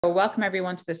Welcome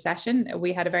everyone to the session.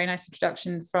 We had a very nice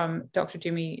introduction from Dr.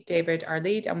 Deirdre, our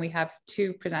lead, and we have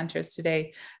two presenters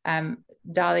today,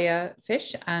 Dahlia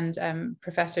Fisch and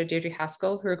Professor Deirdre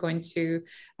Haskell, who are going to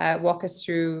walk us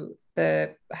through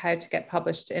how to get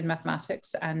published in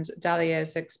mathematics. And Dahlia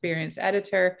is an experienced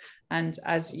editor, and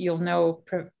as you'll know,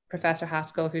 Professor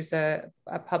Haskell, who's a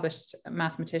published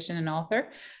mathematician and author,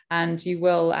 and you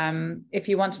will, if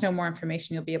you want to know more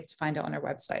information, you'll be able to find it on our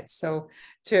website. So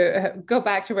to go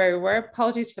back to where we were,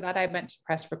 apologies for that, I meant to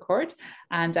press record.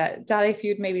 And Dahlia, if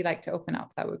you'd maybe like to open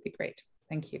up, that would be great.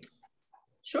 Thank you.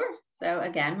 Sure. So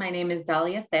again, my name is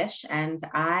Dahlia Fisch, and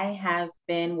I have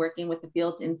been working with the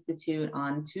Fields Institute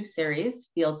on two series,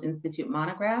 Fields Institute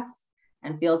Monographs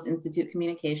and Fields Institute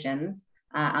Communications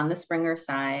on the Springer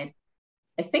side.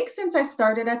 I think since I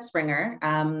started at Springer,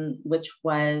 which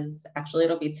was actually,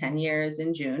 it'll be 10 years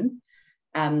in June.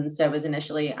 So it was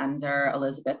initially under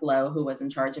Elizabeth Lowe, who was in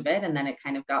charge of it, and then it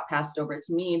kind of got passed over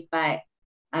to me. But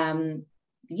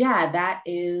yeah, that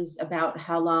is about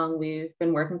how long we've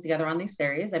been working together on these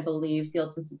series. I believe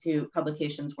Fields Institute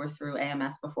publications were through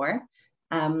AMS before.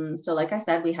 So like I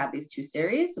said, we have these two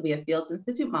series. So we have Fields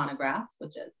Institute Monographs,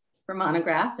 which is for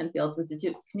monographs, and Fields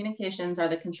Institute Communications are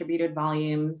the contributed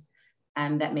volumes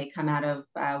that may come out of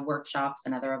workshops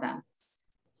and other events.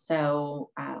 So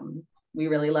we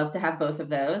really love to have both of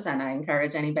those, and I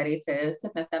encourage anybody to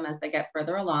submit them as they get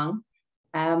further along.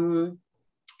 And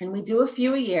we do a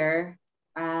few a year.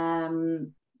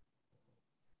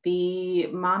 The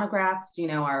monographs, you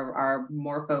know, are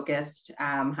more focused,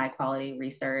 high quality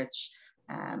research.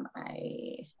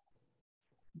 I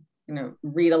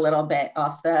read a little bit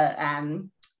off the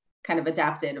kind of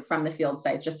adapted from the Field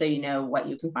site, just so you know what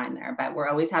you can find there. But we're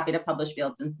always happy to publish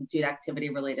Fields Institute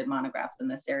activity-related monographs in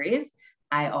this series.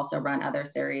 I also run other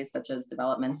series such as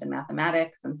Developments in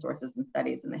Mathematics and Sources and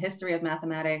Studies in the History of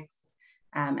Mathematics,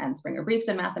 and Springer Briefs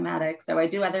in Mathematics. So I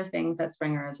do other things at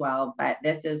Springer as well, but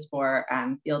this is for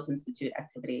Fields Institute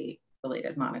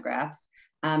activity-related monographs.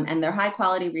 And they're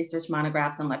high-quality research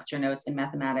monographs and lecture notes in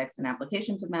mathematics and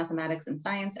applications of mathematics in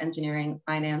science, engineering,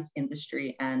 finance,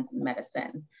 industry, and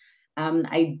medicine.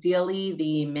 Ideally,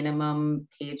 the minimum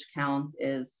page count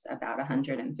is about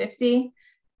 150.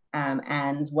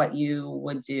 And what you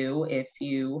would do if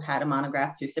you had a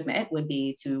monograph to submit would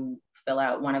be to fill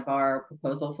out one of our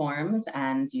proposal forms,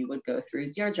 and you would go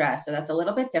through Deirdre. So that's a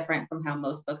little bit different from how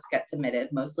most books get submitted.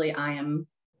 Mostly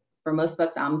for most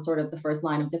books, I'm sort of the first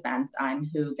line of defense. I'm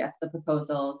who gets the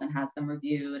proposals and has them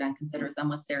reviewed and considers them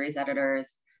with series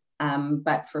editors.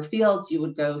 But for Fields, you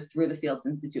would go through the Fields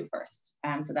Institute first.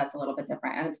 So that's a little bit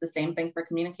different. And it's the same thing for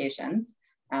communications,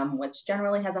 which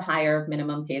generally has a higher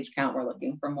minimum page count. We're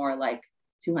looking for more like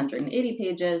 280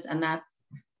 pages. And that's,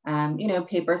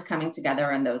 papers coming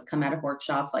together, and those come out of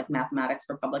workshops like Mathematics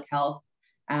for Public Health.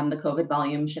 The COVID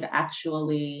volume should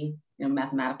actually,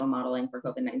 mathematical modeling for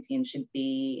COVID-19 should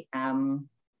be out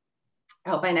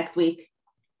by next week.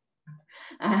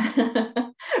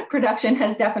 Production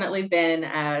has definitely been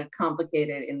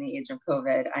complicated in the age of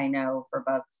COVID. I know for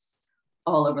books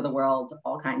all over the world,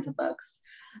 all kinds of books.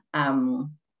 When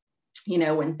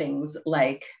things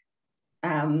like,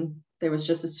 there was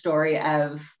just a story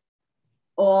of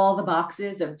all the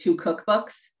boxes of 2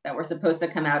 cookbooks that were supposed to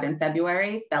come out in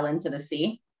February fell into the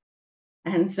sea.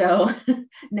 And so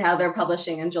now they're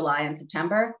publishing in July and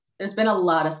September. There's been a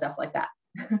lot of stuff like that.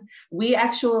 We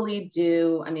actually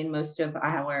do, most of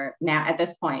our, now at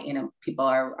this point, people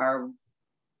are,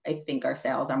 I think our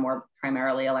sales are more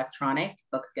primarily electronic.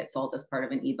 Books get sold as part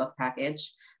of an ebook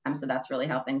package. So that's really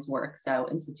how things work. So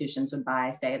institutions would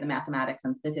buy, say, the mathematics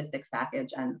and statistics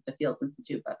package, and the Fields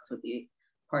Institute books would be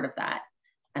part of that.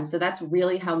 So that's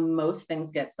really how most things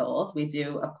get sold. We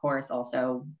do, of course,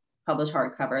 also publish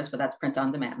hardcovers, but that's print on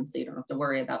demand. So you don't have to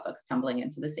worry about books tumbling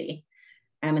into the sea.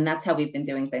 And that's how we've been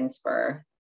doing things for,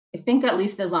 I think, at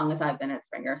least as long as I've been at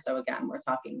Springer. So again, we're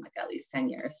talking like at least 10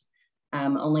 years.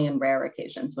 Only in rare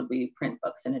occasions would we print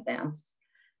books in advance.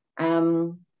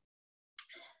 And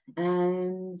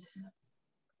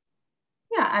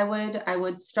yeah, I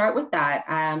would start with that.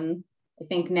 I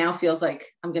think now feels like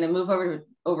I'm going to move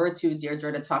over to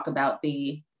Deirdre to talk about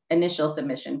the initial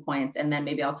submission points, and then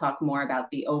maybe I'll talk more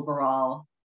about the overall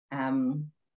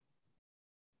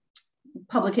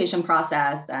publication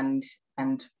process and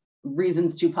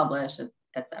reasons to publish,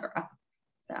 etc.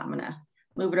 So I'm going to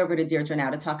move it over to Deirdre now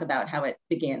to talk about how it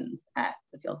begins at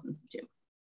the Fields Institute.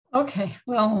 Okay,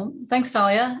 well, thanks,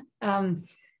 Dahlia.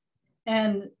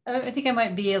 And I think I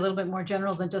might be a little bit more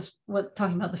general than just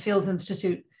talking about the Fields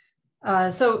Institute.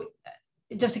 So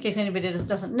just in case anybody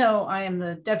doesn't know, I am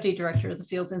the Deputy Director of the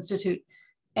Fields Institute.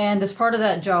 And as part of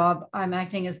that job, I'm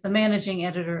acting as the managing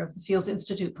editor of the Fields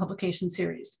Institute publication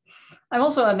series. I'm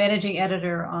also a managing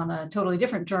editor on a totally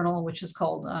different journal, which is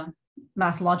called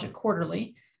MathLogic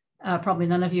Quarterly. Probably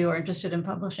none of you are interested in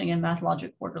publishing in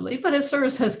MathLogic Quarterly, but it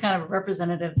serves as kind of a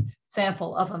representative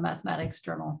sample of a mathematics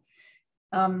journal.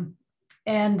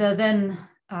 Then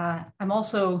I'm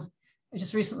also, I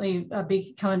just recently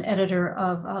become an editor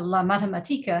of La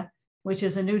Matematica, which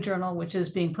is a new journal which is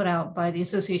being put out by the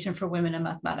Association for Women in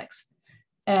Mathematics.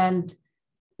 And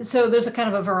so there's a kind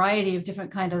of a variety of different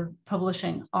kind of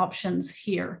publishing options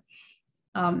here.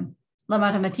 La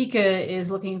Matematica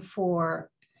is looking for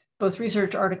both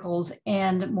research articles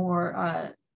and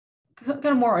more kind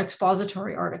of more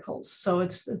expository articles. So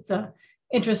it's a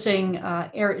interesting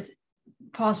area,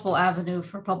 possible avenue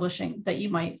for publishing that you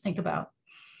might think about.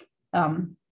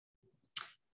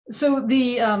 So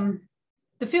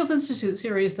the Fields Institute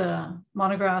series, the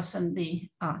monographs and the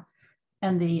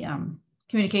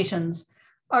communications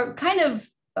are kind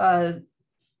of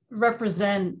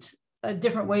represent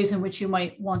different ways in which you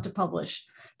might want to publish.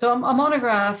 So a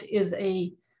monograph is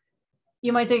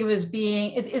you might think of it as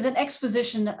being, is an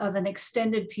exposition of an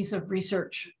extended piece of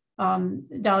research.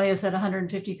 Dahlia said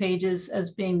 150 pages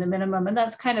as being the minimum. And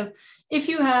that's kind of, if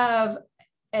you have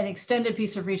an extended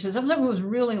piece of research, something that was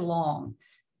really long,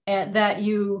 and that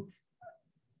you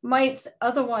might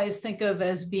otherwise think of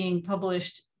as being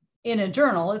published in a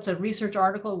journal. It's a research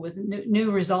article with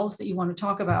new results that you want to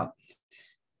talk about,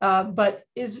 but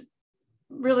is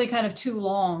really kind of too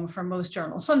long for most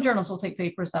journals. Some journals will take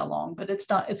papers that long, but it's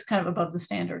not, it's kind of above the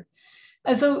standard.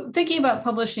 And so thinking about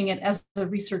publishing it as a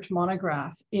research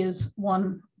monograph is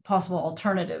one possible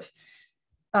alternative.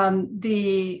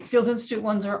 The Fields Institute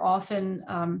ones are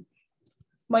often,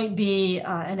 might be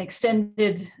an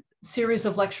extended series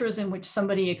of lectures in which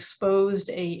somebody exposed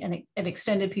an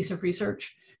extended piece of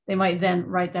research. They might then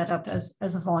write that up as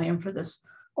a volume for this.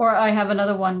 Or I have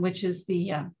another one, which is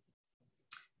the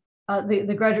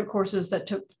graduate courses that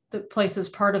took place as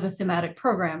part of a thematic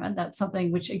program. And that's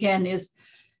something which, again, is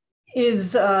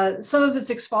some of it's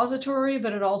expository,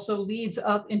 but it also leads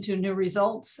up into new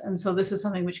results. And so this is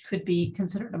something which could be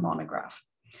considered a monograph.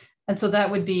 And so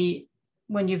that would be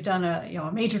when you've done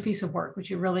a major piece of work, which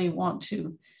you really want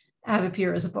to have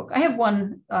appear as a book. I have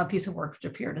one piece of work which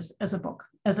appeared as a book,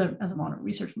 as a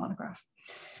research monograph.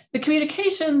 The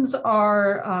communications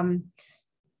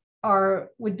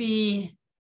would be,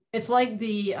 it's like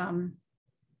the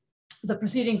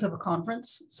proceedings of a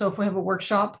conference. So if we have a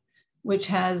workshop, which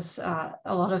has a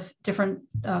lot of different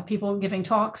people giving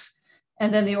talks,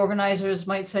 and then the organizers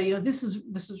might say, this is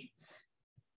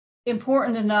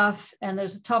important enough, and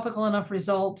there's topical enough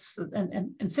results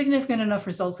and significant enough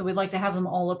results that we'd like to have them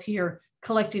all appear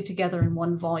collected together in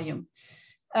one volume.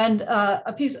 And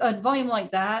a volume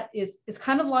like that is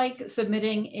kind of like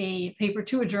submitting a paper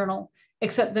to a journal,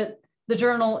 except that the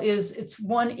journal it's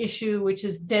one issue which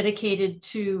is dedicated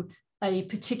to a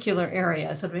particular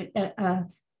area. So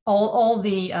all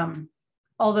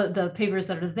the papers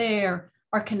that are there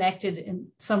are connected in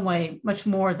some way much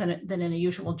more than in a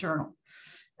usual journal.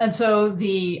 And so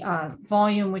the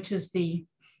volume, which is the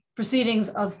proceedings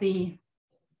of the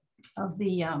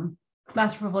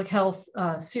Master of Public Health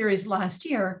series last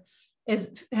year,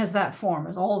 has that form.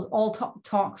 It's all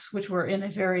talks which were in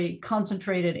a very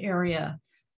concentrated area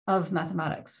of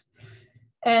mathematics.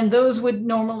 And those would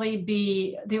normally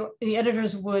be, the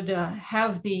editors would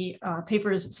have the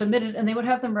papers submitted, and they would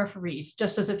have them refereed,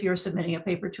 just as if you're submitting a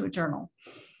paper to a journal.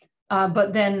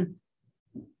 But then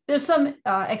there's some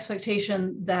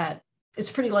expectation that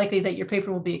it's pretty likely that your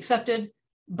paper will be accepted,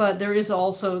 but there is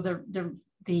also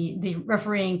the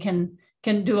refereeing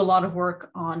can do a lot of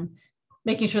work on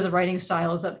making sure the writing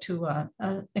style is up to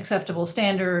an acceptable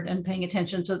standard and paying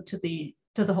attention to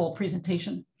the whole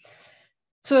presentation.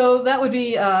 So that would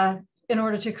be, in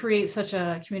order to create such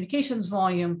a communications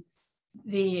volume,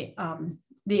 the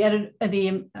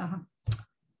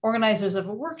organizers of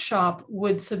a workshop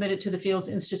would submit it to the Fields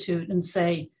Institute and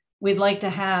say, we'd like to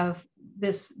have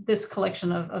this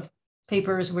collection of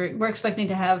papers. We're expecting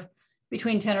to have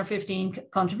between 10 or 15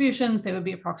 contributions. They would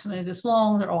be approximately this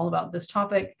long. They're all about this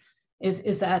topic.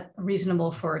 Is that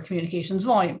reasonable for a communications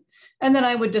volume? And then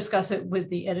I would discuss it with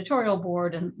the editorial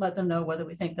board and let them know whether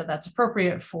we think that that's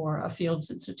appropriate for a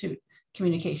Fields Institute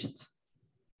communications.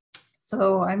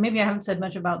 So maybe I haven't said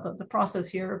much about the process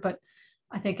here, but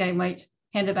I think I might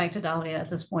hand it back to Dahlia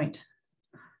at this point.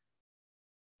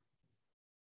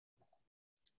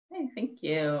 Okay, thank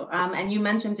you. And you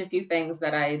mentioned a few things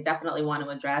that I definitely want to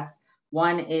address.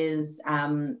 One is,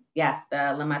 yes,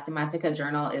 the La Matematica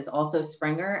journal is also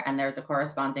Springer, and there's a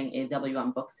corresponding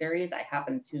AWM book series. I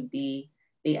happen to be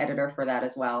the editor for that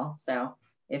as well. So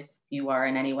if you are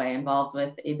in any way involved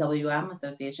with AWM,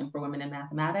 Association for Women in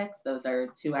Mathematics, those are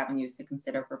 2 avenues to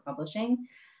consider for publishing.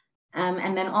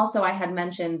 And then also I had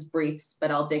mentioned briefs,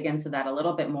 but I'll dig into that a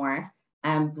little bit more.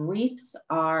 Briefs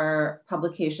are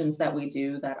publications that we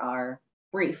do that are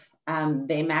brief.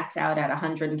 They max out at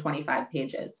 125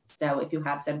 pages. So if you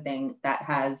have something that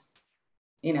has,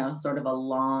 sort of a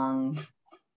long,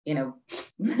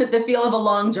 the feel of a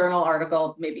long journal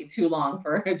article, maybe too long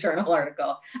for a journal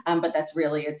article, but that's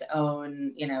really its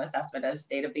own, assessment of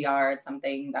state of the art,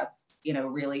 something that's,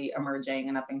 really emerging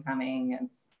and up and coming. And,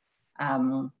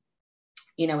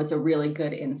 it's a really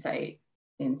good insight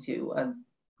into a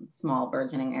small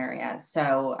burgeoning area.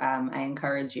 So I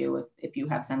encourage you, if you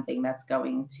have something that's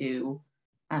going to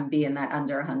be in that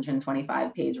under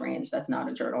 125 page range, that's not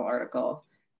a journal article,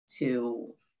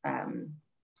 to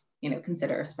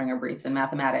consider Springer Briefs in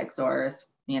Mathematics, or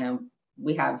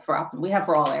we have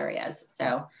for all areas.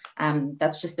 So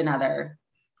that's just another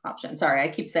option. Sorry, I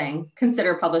keep saying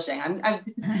consider publishing.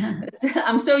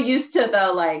 I'm so used to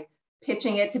the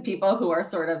pitching it to people who are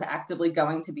sort of actively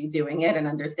going to be doing it and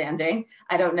understanding.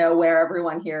 I don't know where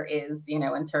everyone here is,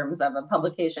 in terms of a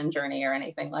publication journey or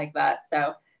anything like that.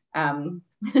 So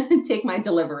take my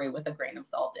delivery with a grain of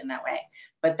salt in that way.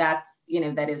 But that's,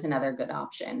 that is another good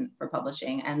option for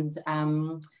publishing. And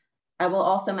I will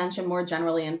also mention more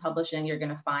generally in publishing, you're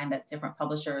going to find that different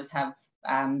publishers have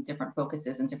different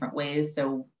focuses in different ways.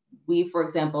 So we, for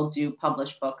example, do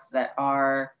publish books that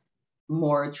are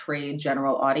more trade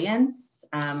general audience,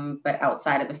 but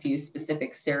outside of a few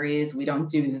specific series, we don't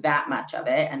do that much of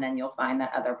it. And then you'll find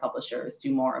that other publishers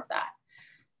do more of that.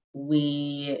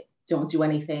 We don't do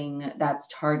anything that's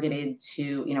targeted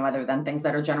to, other than things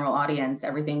that are general audience.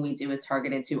 Everything we do is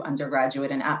targeted to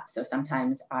undergraduate and up. So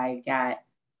sometimes I get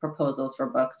proposals for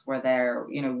books where they're,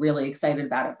 really excited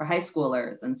about it for high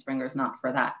schoolers, and Springer's not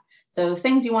for that. So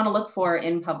things you want to look for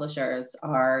in publishers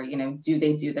are, do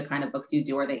they do the kind of books you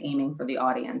do? Are they aiming for the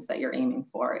audience that you're aiming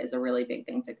for, is a really big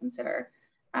thing to consider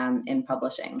in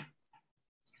publishing.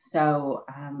 So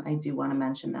I do want to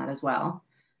mention that as well.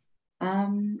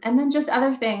 And then just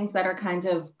other things that are kind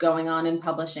of going on in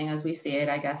publishing as we see it,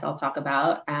 I guess I'll talk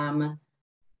about.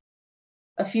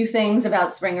 A few things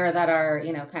about Springer that are,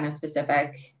 kind of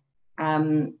specific.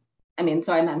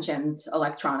 So I mentioned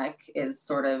electronic is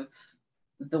sort of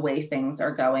the way things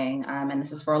are going. And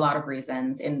this is for a lot of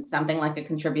reasons. In something like a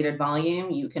contributed volume,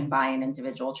 you can buy an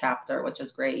individual chapter, which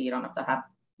is great. You don't have to have,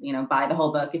 buy the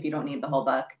whole book if you don't need the whole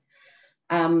book.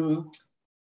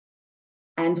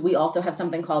 And we also have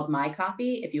something called My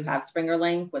Copy. If you have Springer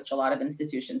Link, which a lot of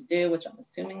institutions do, which I'm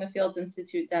assuming the Fields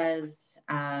Institute does,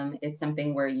 it's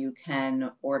something where you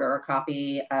can order a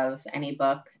copy of any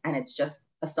book, and it's just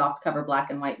a soft cover black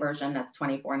and white version that's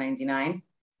 $24.99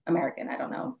 American. I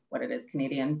don't know what it is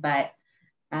Canadian, but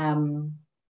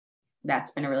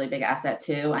that's been a really big asset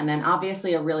too. And then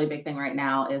obviously a really big thing right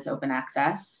now is open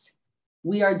access.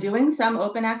 We are doing some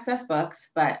open access books,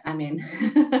 but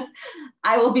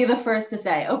I will be the first to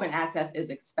say open access is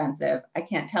expensive. I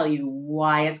can't tell you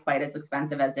why it's quite as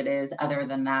expensive as it is. Other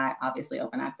than that, obviously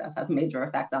open access has a major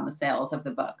effect on the sales of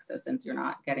the book. So since you're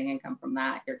not getting income from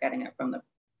that, you're getting it from the,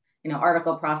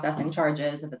 article processing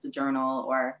charges if it's a journal,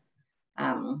 or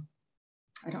I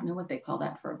don't know what they call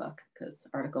that for a book because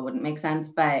article wouldn't make sense,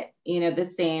 but the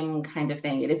same kind of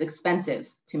thing. It is expensive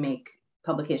to make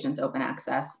publications open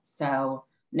access. So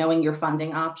knowing your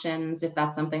funding options, if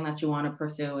that's something that you want to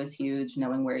pursue, is huge.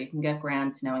 Knowing where you can get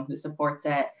grants, knowing who supports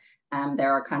it.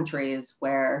 There are countries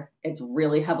where it's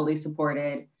really heavily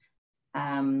supported,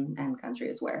 and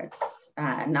countries where it's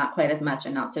not quite as much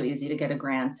and not so easy to get a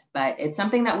grant. But it's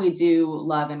something that we do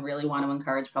love and really want to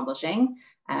encourage publishing.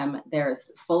 There's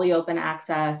fully open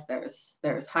access.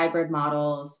 There's hybrid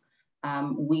models.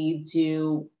 We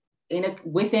do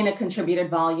within a contributed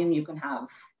volume, you can have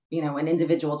an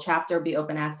individual chapter be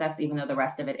open access, even though the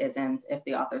rest of it isn't, if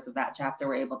the authors of that chapter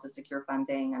were able to secure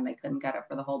funding and they couldn't get it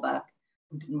for the whole book,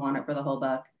 didn't want it for the whole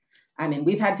book.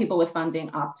 We've had people with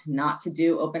funding opt not to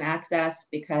do open access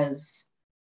because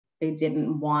they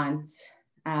didn't want,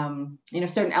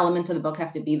 certain elements of the book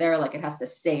have to be there. Like it has to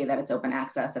say that it's open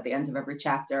access at the end of every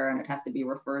chapter, and it has to be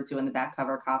referred to in the back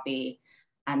cover copy.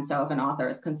 And so if an author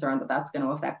is concerned that that's going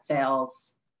to affect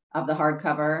sales of the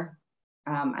hardcover,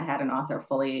 I had an author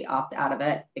fully opt out of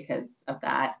it because of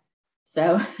that.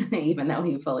 So even though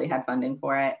he fully had funding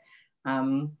for it,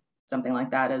 something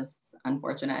like that is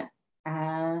unfortunate.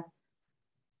 But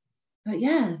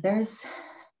yeah, those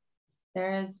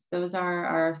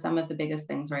are some of the biggest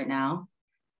things right now.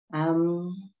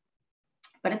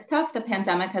 But it's tough. The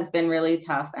pandemic has been really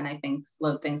tough, and I think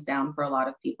slowed things down for a lot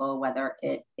of people, whether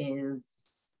it is,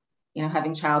 you know,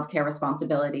 having childcare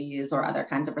responsibilities or other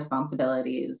kinds of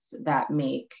responsibilities that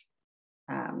make,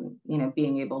 you know,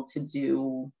 being able to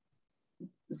do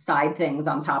side things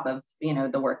on top of, you know,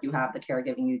 the work you have, the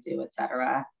caregiving you do, et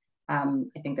cetera.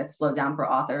 I think that's slowed down for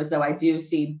authors, though I do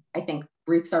see, I think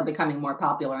briefs are becoming more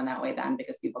popular in that way then,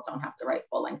 because people don't have to write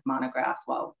full-length monographs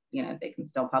while, you know, they can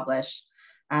still publish.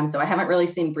 So I haven't really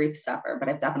seen briefs suffer, but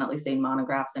I've definitely seen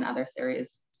monographs and other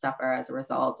series suffer as a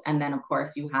result. And then of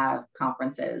course you have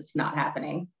conferences not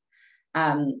happening.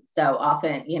 So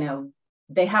often, you know,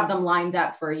 they have them lined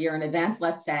up for a year in advance,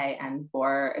 let's say. And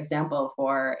for example,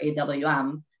 for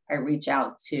AWM, I reach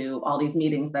out to all these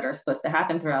meetings that are supposed to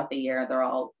happen throughout the year. They're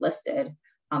all listed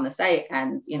on the site.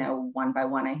 And, you know, one by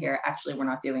one, I hear, actually, we're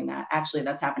not doing that. Actually,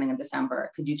 that's happening in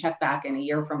December. Could you check back in a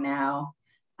year from now?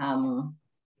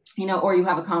 You know, or you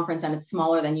have a conference and it's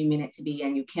smaller than you mean it to be,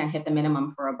 and you can't hit the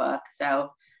minimum for a book. So,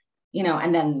 you know,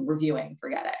 and then reviewing,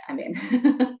 forget it. I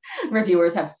mean,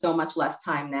 reviewers have so much less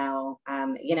time now.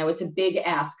 You know, it's a big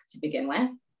ask to begin with.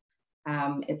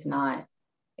 It's not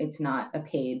a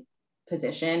paid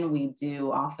position. We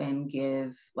do often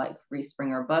give like free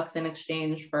Springer books in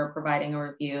exchange for providing a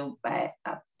review, but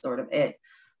that's sort of it.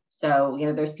 So, you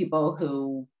know, there's people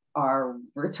who are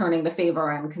returning the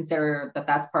favor and consider that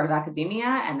that's part of academia.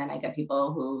 And then I get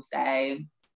people who say,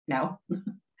 no,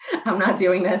 I'm not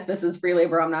doing this. This is free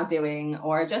labor I'm not doing.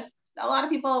 Or just a lot of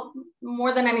people,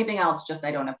 more than anything else, just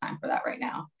I don't have time for that right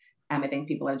now. I think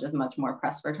people are just much more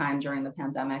pressed for time during the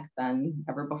pandemic than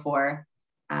ever before.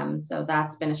 So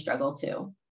that's been a struggle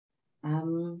too.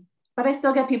 But I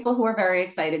still get people who are very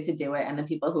excited to do it, and the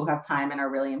people who have time and are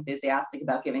really enthusiastic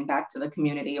about giving back to the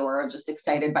community, or are just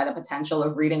excited by the potential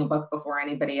of reading a book before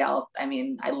anybody else. I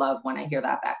mean, I love when I hear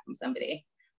that back from somebody,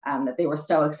 that they were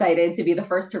so excited to be the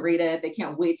first to read it. They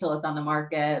can't wait till it's on the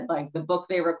market. Like the book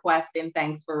they request in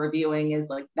thanks for reviewing is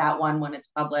like that one when it's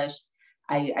published.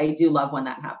 I do love when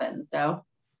that happens. So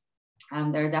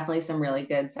there are definitely some really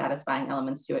good, satisfying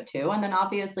elements to it too. And then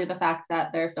obviously the fact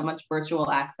that there's so much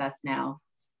virtual access now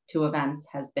to events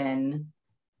has been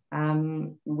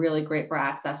really great for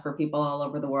access for people all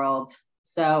over the world.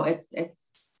 So it's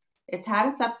had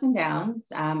its ups and downs.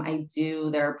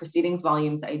 There are proceedings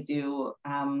volumes I do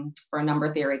for a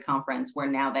number theory conference, where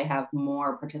now they have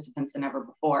more participants than ever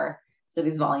before. So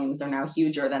these volumes are now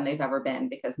huger than they've ever been,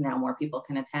 because now more people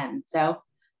can attend. So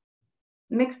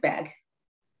mixed bag.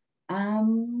 Yeah,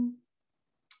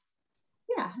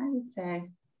 I would say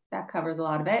that covers a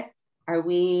lot of it.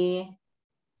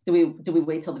 Do we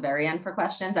wait till the very end for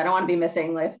questions? I don't want to be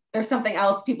missing, like, there's something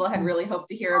else people had really hoped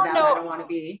to hear about. No. I don't want to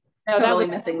be totally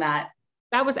missing that.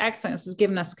 That was excellent. This has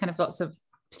given us kind of lots of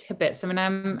tidbits. I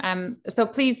mean, so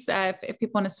please, if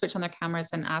people want to switch on their cameras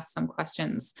and ask some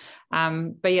questions.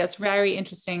 But yeah, it's very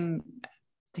interesting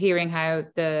hearing how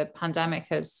the pandemic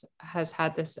has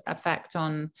had this effect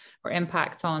on, or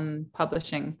impact on,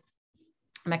 publishing.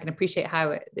 And I can appreciate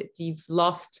how you've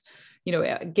lost, you know,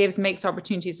 it makes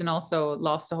opportunities, and also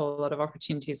lost a whole lot of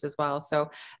opportunities as well. So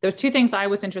there's two things I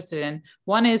was interested in.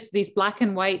 One is these black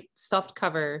and white soft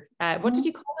cover. What did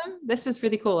you call them? This is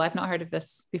really cool. I've not heard of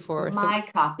this before.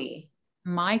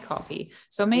 My copy.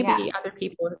 So maybe other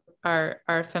people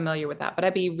are familiar with that, but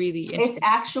I'd be really interested.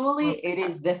 It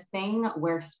is the thing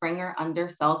where Springer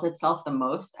undersells itself the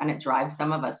most, and it drives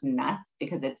some of us nuts,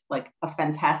 because it's like a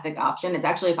fantastic option. It's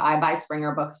actually, if I buy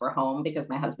Springer books for home, because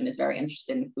my husband is very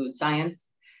interested in food science.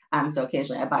 So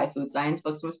occasionally I buy food science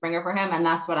books from Springer for him, and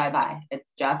that's what I buy.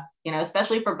 It's just, you know,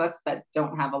 especially for books that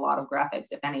don't have a lot of graphics,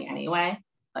 if any, anyway,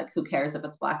 like who cares if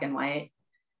it's black and white?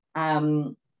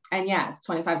 And yeah, it's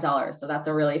 $25. So that's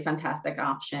a really fantastic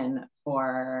option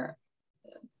for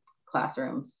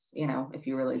classrooms. You know, if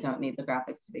you really don't need the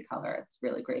graphics to be color, it's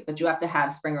really great. But you have to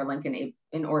have Springer Link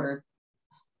in order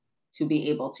to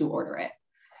be able to order it.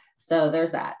 So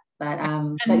there's that. But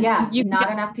yeah, not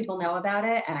enough people know about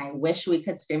it. And I wish we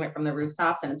could scream it from the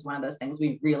rooftops. And it's one of those things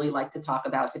we really like to talk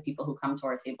about to people who come to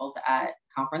our tables at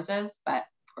conferences. But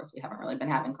of course, we haven't really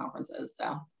been having conferences.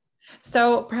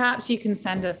 So perhaps you can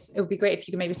send us, it would be great if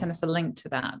you could maybe send us a link to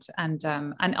that.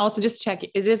 And also just check,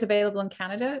 it is available in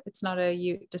Canada. It's not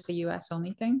just a US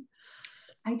only thing.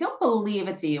 I don't believe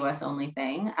it's a US only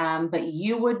thing, but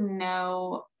you would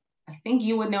know, I think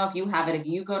you would know if you have it, if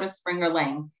you go to Springer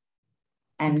Link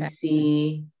and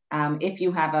see if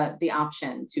you have the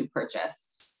option to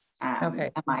purchase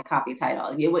a My Copy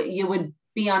title. You would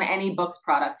be on any book's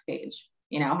product page,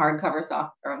 you know, hardcover,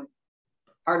 soft, or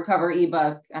hardcover,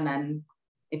 ebook, and then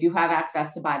if you have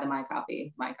access to buy the My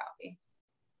Copy.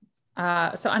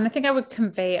 And I think I would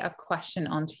convey a question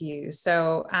onto you.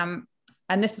 So,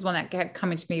 and this is one that kept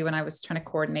coming to me when I was trying to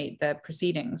coordinate the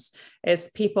proceedings, is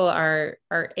people are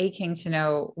aching to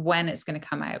know when it's going to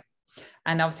come out.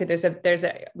 And obviously there's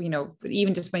a, you know,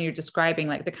 even just when you're describing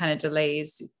like the kind of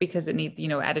delays, because it needs, you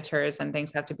know, editors and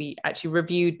things have to be actually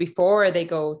reviewed before they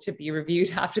go to be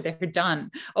reviewed after they're done.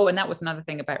 Oh, and that was another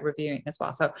thing about reviewing as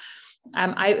well. So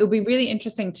it would be really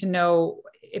interesting to know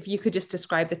if you could just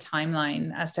describe the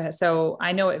timeline as to, so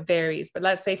I know it varies, but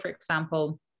let's say, for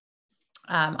example,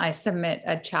 I submit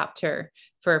a chapter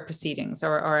for proceedings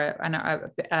or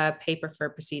a paper for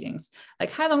proceedings.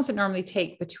 Like, how long does it normally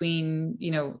take between,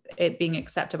 you know, it being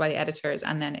accepted by the editors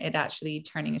and then it actually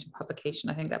turning into publication?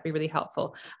 I think that'd be really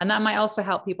helpful. And that might also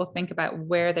help people think about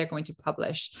where they're going to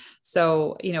publish.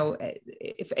 So, you know,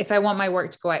 if I want my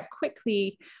work to go out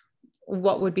quickly,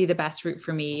 what would be the best route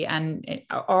for me? And,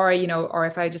 or, you know, or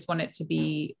if I just want it to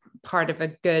be part of a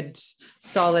good,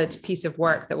 solid piece of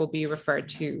work that will be referred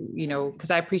to, you know, because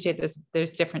I appreciate this,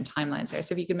 there's different timelines there.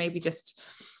 So if you could maybe just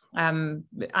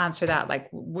answer that, like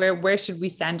where should we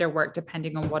send our work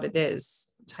depending on what it is,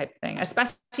 type thing,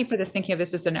 especially for this, thinking of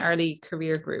this as an early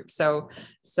career group. So,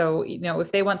 you know,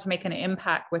 if they want to make an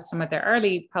impact with some of their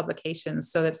early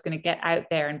publications so that it's going to get out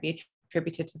there and be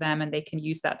attributed to them and they can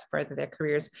use that to further their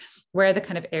careers, where are the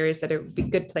kind of areas that would be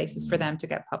good places for them to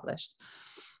get published?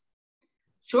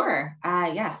 Sure.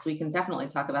 Yes, we can definitely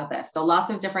talk about this. So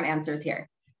lots of different answers here.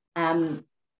 At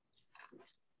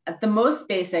the most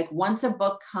basic, once a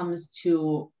book comes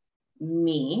to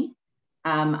me,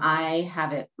 I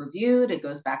have it reviewed. It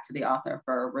goes back to the author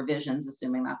for revisions,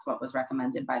 assuming that's what was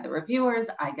recommended by the reviewers.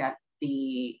 I get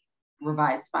the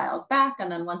revised files back. And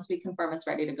then once we confirm it's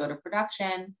ready to go to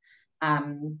production,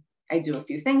 I do a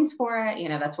few things for it. You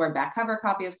know, that's where back cover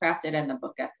copy is crafted and the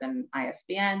book gets an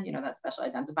ISBN, you know, that special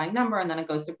identifying number, and then it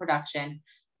goes to production.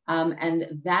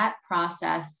 And that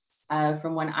process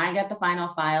from when I get the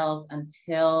final files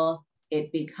until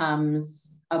it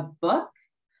becomes a book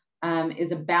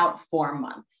is about 4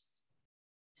 months.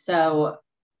 So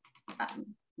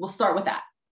we'll start with that.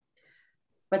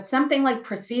 But something like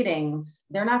proceedings,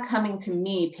 they're not coming to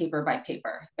me paper by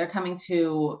paper. They're coming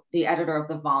to the editor of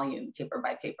the volume paper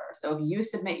by paper. So if you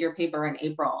submit your paper in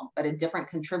April, but a different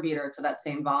contributor to that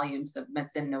same volume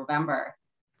submits in November,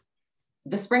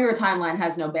 the Springer timeline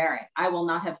has no bearing. I will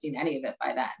not have seen any of it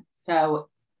by then. So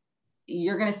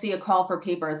you're going to see a call for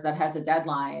papers that has a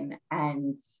deadline,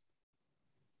 and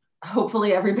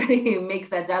hopefully everybody makes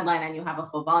that deadline and you have a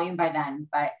full volume by then.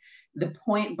 But the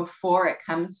point before it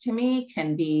comes to me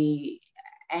can be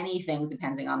anything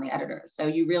depending on the editors. So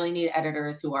you really need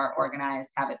editors who are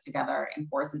organized, have it together,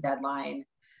 enforce a deadline,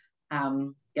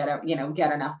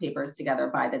 get enough papers together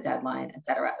by the deadline,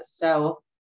 etc. So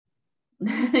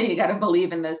you got to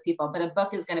believe in those people. But a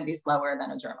book is going to be slower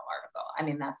than a journal article. I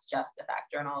mean, that's just a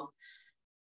fact.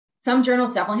 Some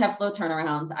journals definitely have slow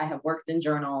turnarounds. I have worked in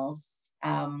journals.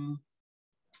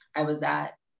 I was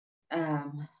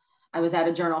at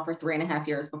a journal for 3.5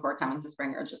 years before coming to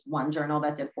Springer, just one journal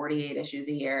that did 48 issues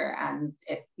a year. And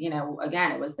it, you know,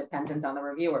 again, it was dependent on the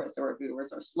reviewers. The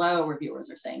reviewers are slow, reviewers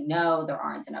are saying no, there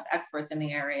aren't enough experts in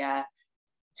the area,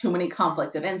 too many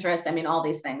conflict of interest. I mean, all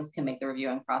these things can make the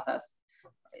reviewing process,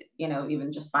 you know,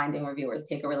 even just finding reviewers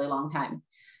take a really long time.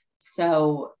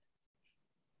 So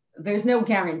there's no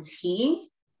guarantee,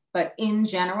 but in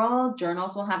general,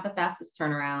 journals will have the fastest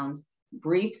turnaround.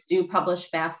 Briefs do publish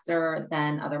faster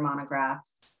than other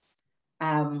monographs.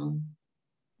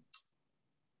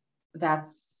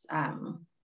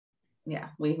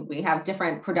 We have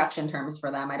different production terms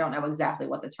for them. I don't know exactly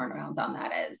what the turnaround on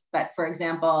that is, but for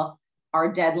example,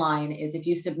 our deadline is if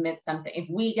you submit something, if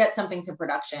we get something to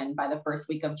production by the first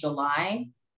week of July,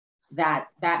 that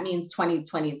means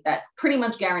 2020, that pretty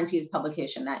much guarantees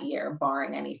publication that year,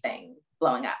 barring anything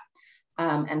blowing up.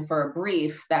 And for a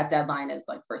brief, that deadline is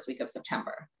like first week of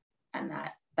September, and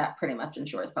that pretty much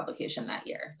ensures publication that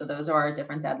year. So those are our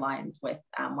different deadlines with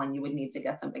when you would need to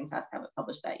get something to us to have it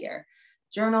published that year.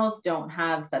 Journals don't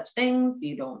have such things.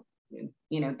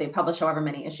 They publish however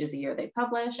many issues a year they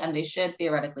publish, and they should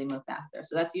theoretically move faster.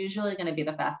 So that's usually going to be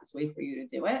the fastest way for you to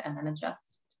do it. And then it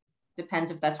just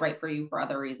depends if that's right for you for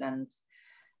other reasons.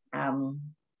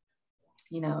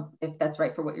 If that's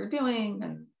right for what you're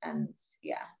doing, and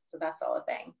yeah, so that's all a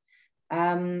thing.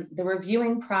 The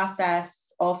reviewing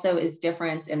process also is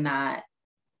different in that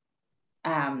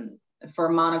for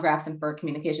monographs and for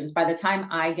communications, by the time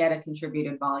I get a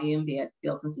contributed volume, be it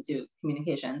Fields Institute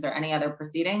communications or any other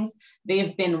proceedings,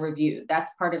 they've been reviewed.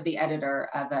 That's part of the editor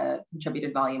of a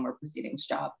contributed volume or proceedings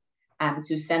job,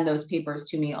 to send those papers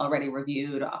to me already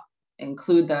reviewed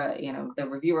include the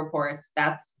review reports.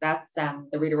 That's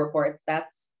the reader reports.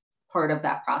 That's part of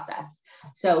that process.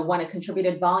 So when a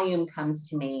contributed volume comes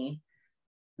to me,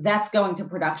 that's going to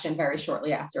production very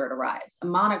shortly after it arrives. A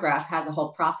monograph has a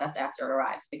whole process after it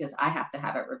arrives because I have to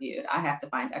have it reviewed. I have to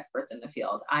find experts in the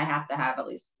field. I have to have at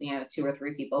least 2 or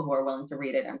 3 people who are willing to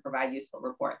read it and provide useful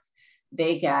reports.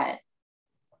 They get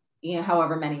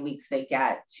however many weeks they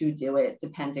get to do it,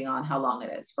 depending on how long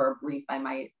it is. For a brief, I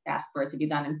might ask for it to be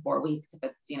done in 4 weeks if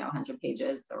it's 100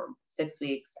 pages, or 6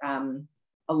 weeks.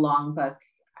 A long book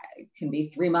can be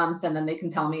 3 months, and then they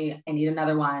can tell me I need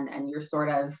another one, and you're sort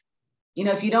of,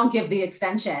 if you don't give the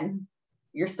extension,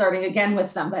 you're starting again with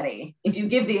somebody. If you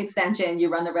give the extension, you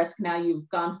run the risk now you've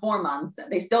gone 4 months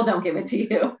and they still don't give it to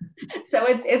you. So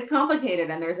it's complicated,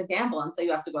 and there's a gamble. And so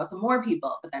you have to go out to more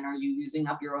people, but then are you using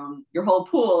up your whole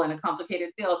pool in a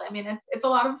complicated field? I mean, it's a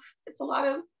lot of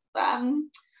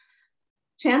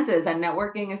chances, and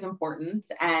networking is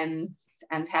important, and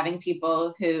having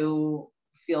people who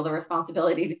feel the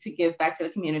responsibility to give back to the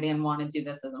community and want to do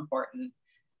this is important.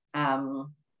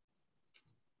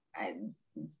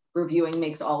 Reviewing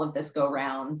makes all of this go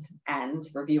round, and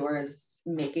reviewers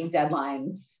making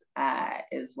deadlines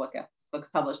is what gets books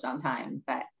published on time.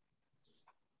 But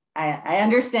I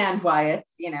understand why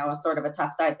it's sort of a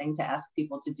tough side thing to ask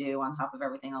people to do on top of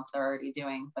everything else they're already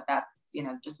doing. But that's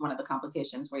just one of the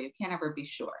complications where you can't ever be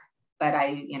sure. But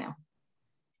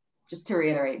just to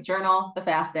reiterate, journal the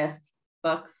fastest,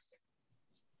 books,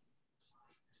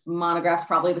 monographs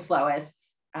probably the slowest.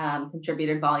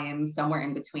 Contributed volumes somewhere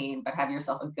in between, but have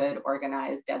yourself a good,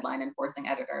 organized, deadline enforcing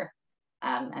editor,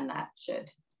 and that should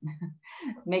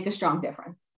make a strong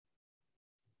difference.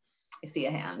 I see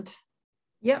a hand.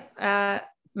 Yep.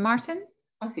 Martin?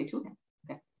 I see 2 hands.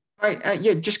 Okay. Right.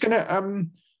 Yeah, just gonna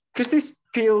because this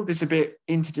field is a bit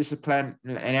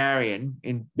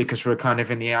interdisciplinary because we're kind of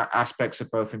in the aspects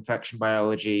of both infection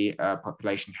biology,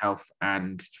 population health,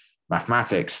 and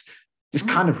mathematics. This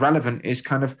kind of relevant is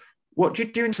kind of what do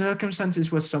you do in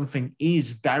circumstances where something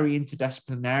is very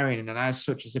interdisciplinary and as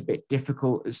such is a bit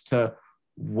difficult as to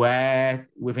where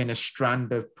within a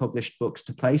strand of published books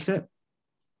to place it?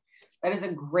 That is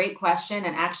a great question.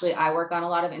 And actually, I work on a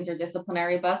lot of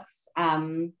interdisciplinary books.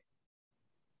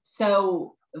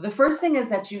 So the first thing is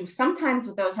that you sometimes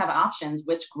with those have options,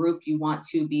 which group you want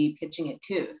to be pitching it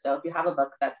to. So if you have a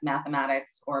book that's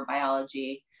mathematics or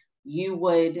biology,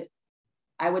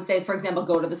 I would say, for example,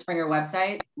 go to the Springer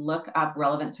website, look up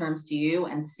relevant terms to you,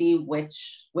 and see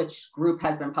which group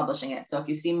has been publishing it. So if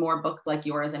you see more books like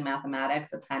yours in mathematics,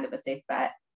 it's kind of a safe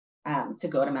bet to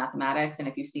go to mathematics. And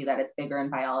if you see that it's bigger in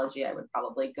biology, I would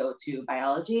probably go to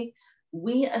biology.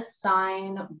 We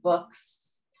assign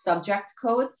books subject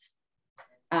codes.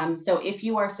 So if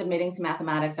you are submitting to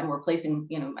mathematics and we're placing,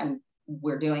 and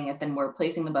we're doing it, then we're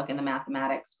placing the book in the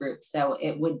mathematics group. So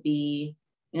it would be,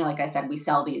 like I said, we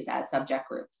sell these as subject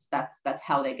groups. That's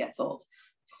how they get sold.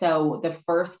 So the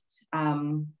first,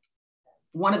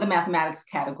 one of the mathematics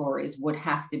categories would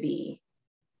have to be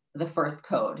the first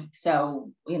code.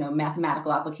 So,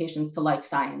 mathematical applications to life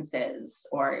sciences,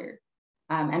 or,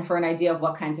 and for an idea of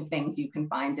what kinds of things you can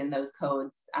find in those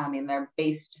codes, they're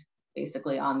based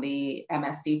basically on the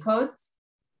MSc codes.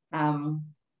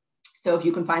 So if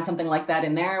you can find something like that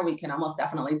in there, we can almost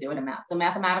definitely do it in math. So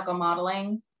mathematical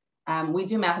modeling, we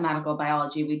do mathematical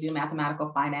biology, we do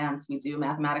mathematical finance, we do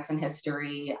mathematics and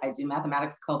history, I do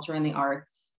mathematics, culture, and the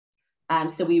arts.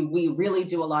 So we really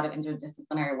do a lot of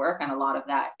interdisciplinary work, and a lot of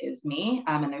that is me.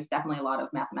 And there's definitely a lot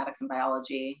of mathematics and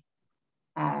biology.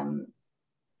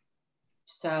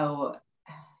 So,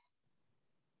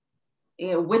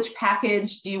 which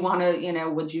package do you want to,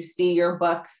 would you see your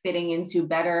book fitting into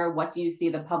better? What do you see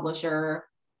the publisher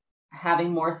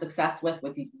having more success with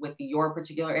your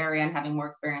particular area and having more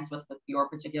experience with your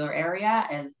particular area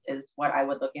is what I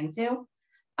would look into.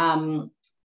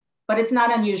 But it's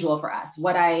not unusual for us.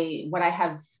 What I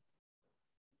have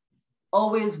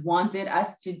always wanted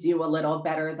us to do a little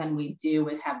better than we do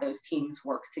is have those teams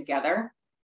work together.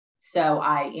 So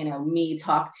me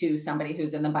talk to somebody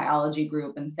who's in the biology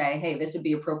group and say, hey, this would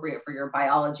be appropriate for your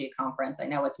biology conference. I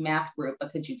know it's math group,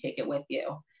 but could you take it with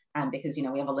you? Because,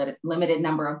 we have a limited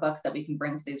number of books that we can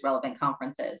bring to these relevant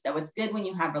conferences. So it's good when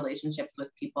you have relationships with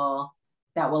people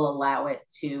that will allow it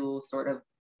to sort of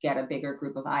get a bigger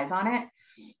group of eyes on it.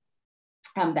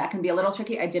 That can be a little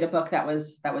tricky. I did a book that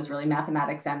was really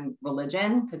mathematics and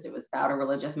religion, because it was about a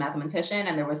religious mathematician,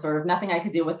 and there was sort of nothing I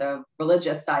could do with the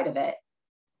religious side of it.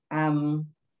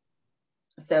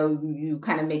 So you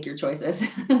kind of make your choices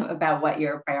about what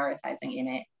you're prioritizing in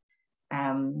it.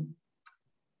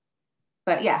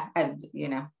 But yeah,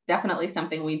 definitely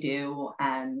something we do,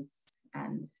 and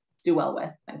do well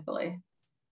with, thankfully.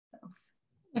 So.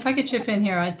 If I could chip in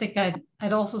here, I think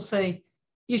I'd also say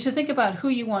you should think about who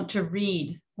you want to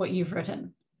read what you've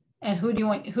written, and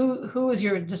who is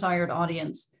your desired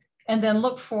audience, and then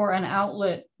look for an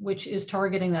outlet which is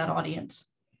targeting that audience.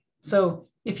 So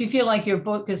if you feel like your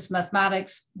book is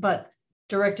mathematics but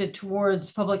directed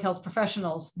towards public health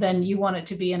professionals, then you want it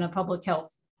to be in a public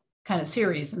health kind of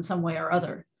series in some way or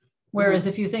other. Whereas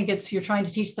if you think you're trying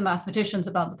to teach the mathematicians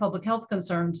about the public health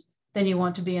concerns, then you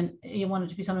want it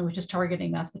to be something which is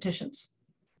targeting mathematicians.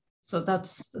 So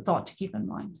that's the thought to keep in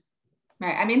mind.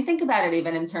 Right. I mean, think about it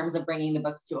even in terms of bringing the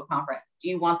books to a conference. Do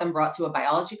you want them brought to a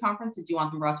biology conference, or do you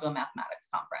want them brought to a mathematics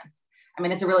conference? I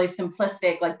mean, it's a really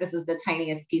simplistic, like this is the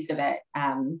tiniest piece of it,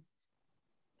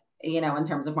 you know, in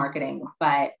terms of marketing,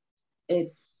 but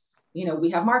it's, you know,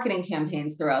 we have marketing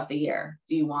campaigns throughout the year.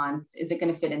 Is it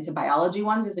going to fit into biology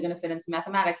ones? Is it going to fit into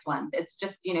mathematics ones? It's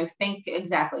just, you know, think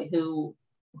exactly who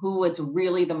it's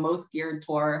really the most geared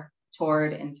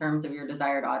toward in terms of your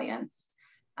desired audience,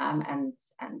 and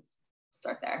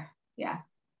start there. Yeah.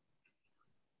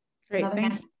 Great.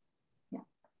 Thank you.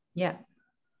 Yeah.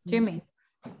 Jimmy.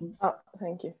 Oh,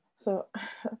 thank you. So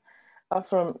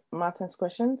from Martin's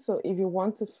question, so if you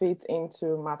want to fit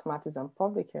into mathematics and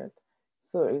public health,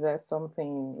 so is there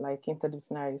something like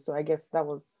interdisciplinary? So I guess that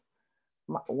was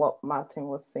what Martin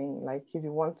was saying, like if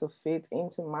you want to fit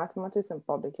into mathematics and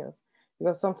public health,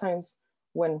 because sometimes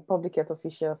when public health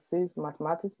officials sees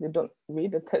mathematics, they don't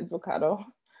read the textbook at all.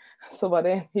 So, but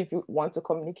then if you want to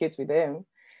communicate with them,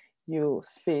 you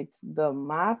fit the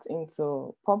math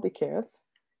into public health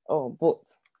or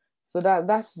both. So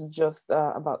that's just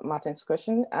about Martin's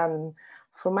question. And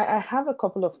I have a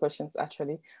couple of questions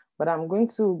actually, but I'm going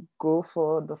to go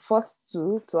for the first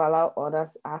two to allow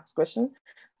others ask questions.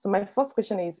 So my first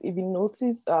question is, if you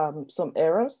notice some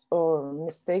errors or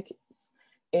mistakes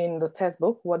in the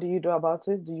textbook, what do you do about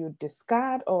it? Do you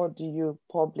discard, or do you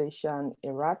publish an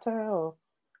errata, or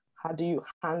how do you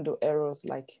handle errors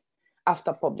like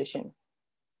after publishing?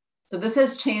 So this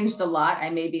has changed a lot.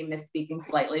 I may be misspeaking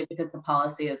slightly because the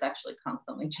policy is actually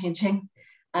constantly changing.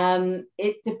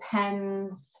 It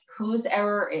depends whose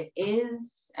error it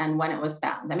is and when it was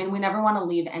found. I mean, we never want to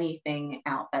leave anything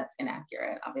out that's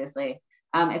inaccurate, obviously.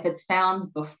 If it's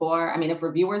found before, I mean, if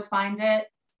reviewers find it,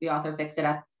 the author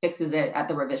fixes it at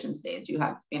the revision stage. You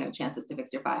have, you know, chances to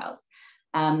fix your files.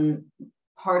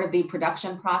 Part of the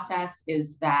production process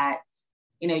is that,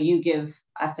 you know, you give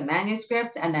us a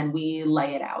manuscript and then we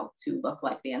lay it out to look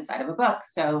like the inside of a book.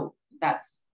 So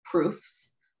that's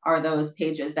proofs, are those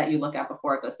pages that you look at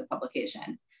before it goes to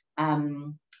publication.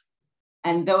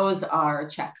 And those are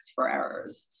checked for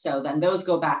errors. So then those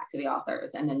go back to the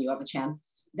authors, and then you have a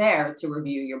chance there to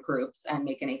review your proofs and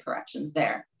make any corrections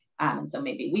there. And so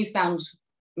maybe we found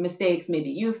mistakes, maybe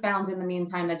you found in the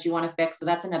meantime that you want to fix. So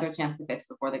that's another chance to fix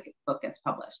before the book gets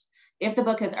published. If the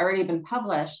book has already been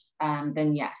published,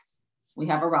 then yes, we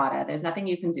have errata. There's nothing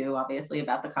you can do, obviously,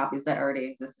 about the copies that already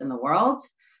exist in the world.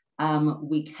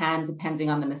 We can, depending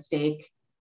on the mistake,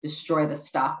 destroy the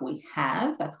stock we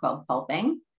have. That's called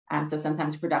pulping. So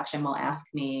sometimes production will ask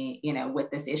me, you know, with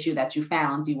this issue that you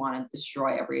found, do you want to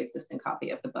destroy every existing copy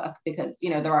of the book? Because, you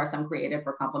know, there are some created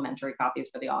for complementary copies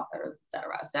for the authors, et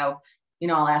cetera. So, you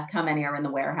know, I'll ask how many are in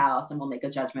the warehouse, and we'll make a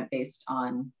judgment based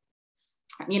on,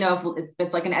 you know, if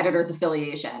it's like an editor's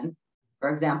affiliation, for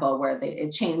example, where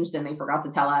it changed and they forgot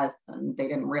to tell us and they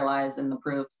didn't realize in the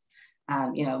proofs,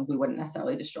 you know, we wouldn't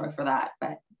necessarily destroy for that,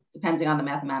 but depending on the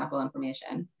mathematical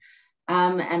information.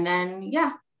 And then,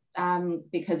 yeah,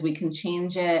 because we can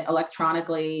change it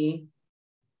electronically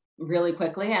really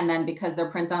quickly. And then because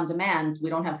they're print on demand, we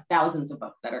don't have thousands of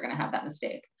books that are going to have that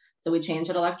mistake. So we change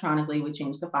it electronically, we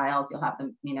change the files, you'll have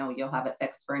them, you know, you'll have it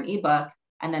fixed for an ebook,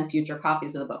 and then future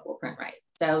copies of the book will print right.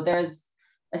 So there's,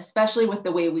 especially with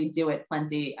the way we do it,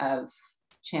 plenty of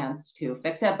chance to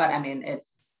fix it. But I mean,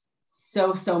 it's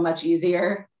so much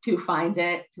easier to find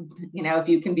it. You know, if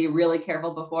you can be really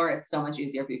careful before, it's so much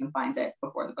easier if you can find it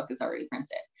before the book is already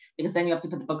printed, because then you have to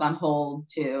put the book on hold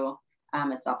too.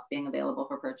 It stops being available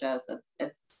for purchase.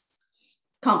 It's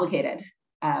complicated.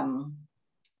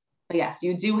 But yes,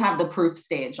 you do have the proof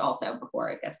stage also before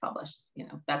it gets published. You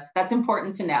know, that's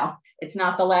important to know. It's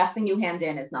not the last thing you hand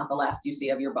in. It's not the last you see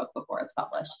of your book before it's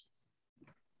published.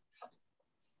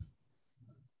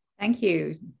 Thank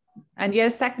you. And you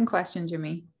had a second question,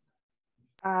 Jimmy.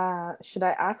 Should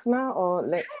I ask now or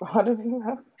let other people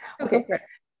ask? Okay.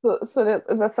 So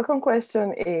the second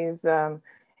question is,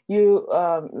 you,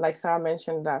 like Sarah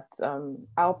mentioned, that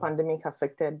how pandemic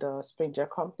affected the Springer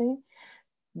company.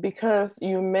 Because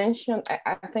you mentioned,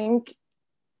 I think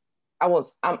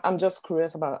I'm just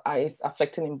curious about how it's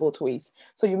affecting in both ways.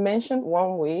 So you mentioned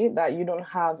one way that you don't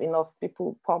have enough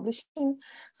people publishing.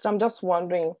 So I'm just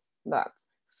wondering that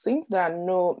since there are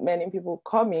no many people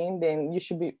coming, then you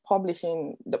should be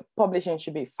publishing, the publishing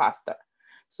should be faster.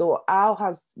 So how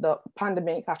has the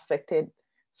pandemic affected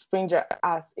Springer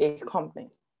as a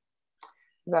company?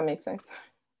 Does that make sense?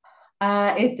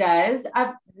 It does.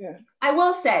 Yeah. I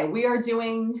will say we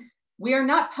are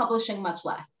not publishing much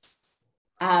less.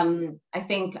 I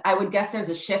think I would guess there's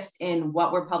a shift in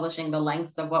what we're publishing, the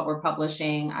lengths of what we're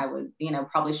publishing. I would,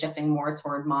 probably shifting more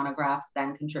toward monographs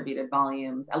than contributed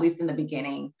volumes, at least in the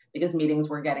beginning, because meetings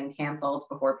were getting canceled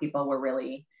before people were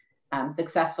really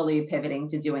successfully pivoting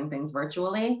to doing things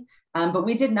virtually. But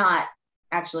we did not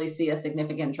actually see a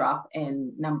significant drop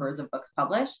in numbers of books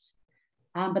published.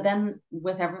 But then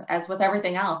as with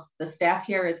everything else, the staff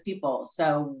here is people.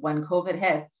 So when COVID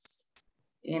hits,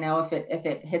 if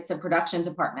it hits a production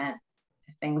department,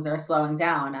 things are slowing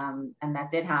down. And that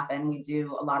did happen. We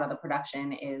do a lot of the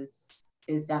production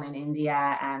is done in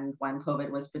India. And when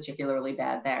COVID was particularly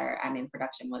bad there,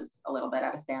 production was a little bit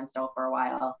at a standstill for a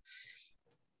while.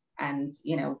 And,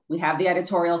 we have the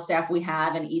editorial staff we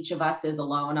have, and each of us is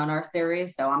alone on our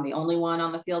series. So I'm the only one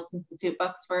on the Fields Institute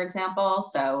books, for example.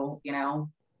 So,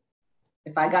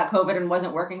 if I got COVID and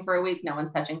wasn't working for a week, no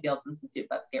one's touching Fields Institute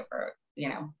books here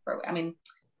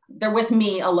they're with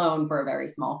me alone for a very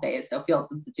small phase. So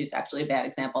Fields Institute's actually a bad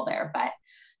example there, but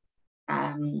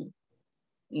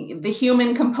the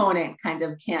human component kind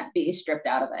of can't be stripped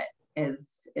out of it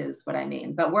is what I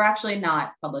mean. But we're actually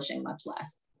not publishing much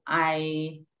less.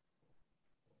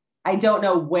 I don't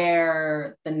know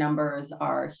where the numbers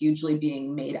are hugely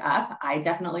being made up. I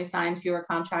definitely signed fewer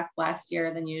contracts last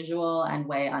year than usual and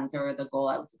way under the goal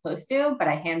I was supposed to, but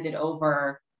I handed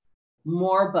over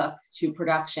more books to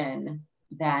production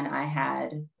than I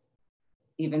had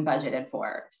even budgeted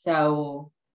for.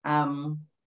 So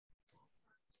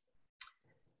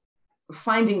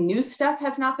finding new stuff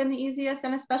has not been the easiest,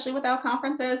 and especially without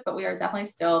conferences, but we are definitely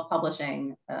still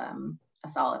publishing a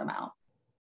solid amount.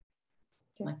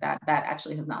 Like that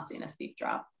actually has not seen a steep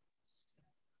drop.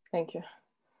 Thank you.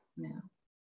 Yeah.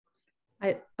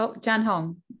 Jan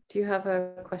Hong, do you have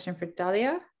a question for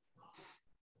Dahlia?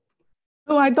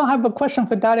 No, I don't have a question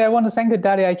for Dahlia. I want to thank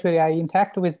Dahlia. Actually, I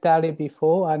interacted with Dahlia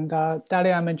before, and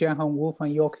Dahlia, I'm Jan Hong Wu from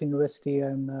York University,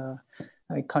 and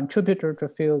I contributed to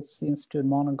Fields Institute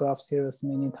monograph series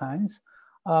many times.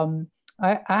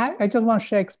 I just want to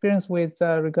share experience with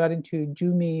regarding to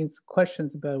Jumi's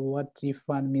questions about what you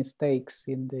find mistakes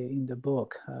in the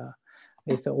book.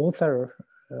 It's the author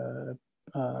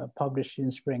published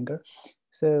in Springer.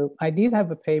 So I did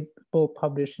have a book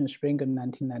published in Springer in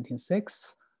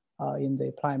 1996 in the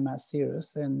Applied Math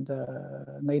series, and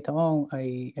later on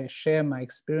I share my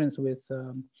experience with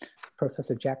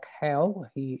Professor Jack Hell.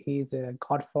 He's a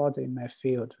godfather in my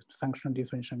field, functional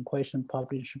differential equation,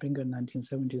 published in Springer in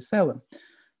 1977.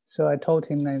 So I told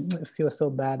him I feel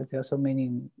so bad, there are so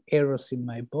many errors in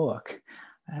my book.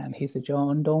 And he said,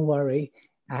 John, don't worry,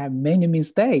 I have many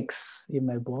mistakes in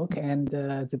my book, and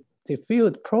the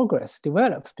field progress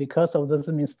developed because of those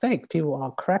mistakes. People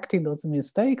are correcting those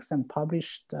mistakes and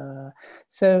published.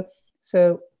 So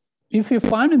if you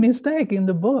find a mistake in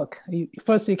the book,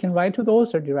 first you can write to the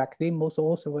author directly. Most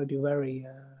authors will be very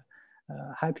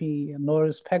happy.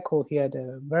 Norris Peckle, he had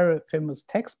a very famous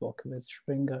textbook with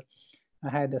Springer. I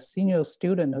had a senior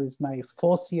student who is my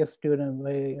fourth year student,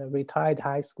 a retired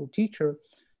high school teacher.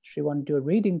 She wanted to do a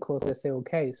reading course. I said,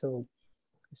 okay, so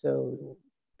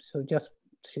just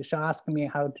she asked me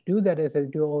how to do that. I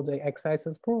said, do all the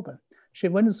exercises program. She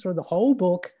went through the whole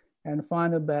book and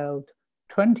found about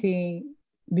 20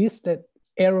 listed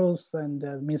errors and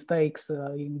mistakes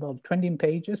in about 20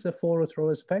 pages. The four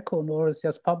Norris Peckle. Norris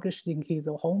just published in his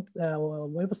home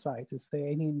website.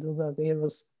 Those are the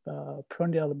errors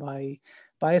printed out by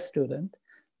a student.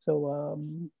 So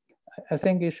I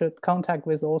think you should contact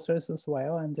with authors as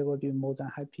well, and they will be more than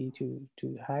happy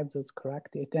to have those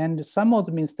corrected. And some of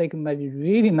the mistakes might be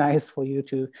really nice for you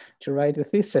to write a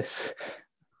thesis.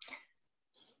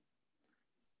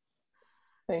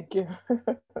 Thank you.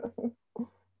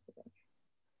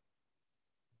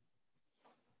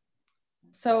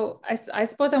 So I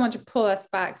suppose I want to pull us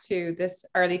back to this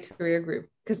early career group,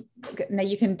 because now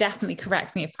you can definitely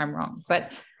correct me if I'm wrong,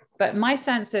 but my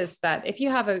sense is that if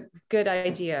you have a good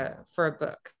idea for a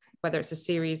book, whether it's a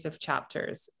series of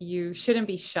chapters, you shouldn't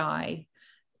be shy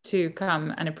to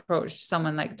come and approach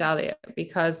someone like Dahlia,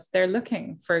 because they're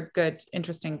looking for good,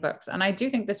 interesting books. And I do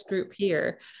think this group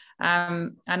here,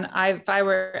 and if I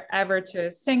were ever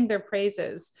to sing their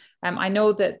praises, I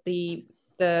know that the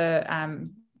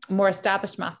more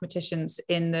established mathematicians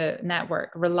in the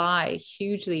network rely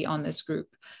hugely on this group,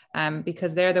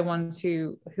 because they're the ones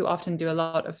who often do a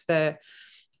lot of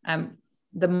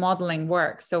the modeling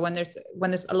work. So when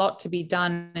there's a lot to be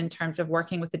done in terms of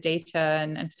working with the data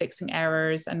and fixing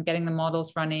errors and getting the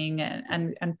models running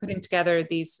and putting together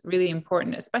these really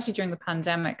important, especially during the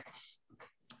pandemic,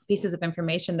 pieces of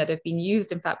information that have been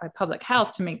used, in fact, by public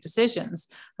health to make decisions.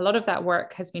 A lot of that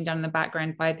work has been done in the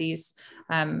background by these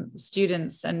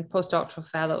students and postdoctoral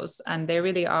fellows, and they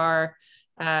really are,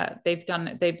 they've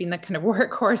been the kind of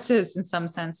workhorses in some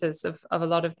senses of a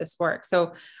lot of this work.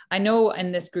 So I know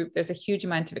in this group, there's a huge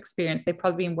amount of experience. They've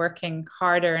probably been working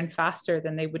harder and faster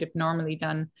than they would have normally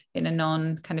done in a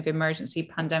non-kind of emergency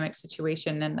pandemic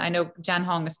situation. And I know Jan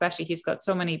Hong, especially, he's got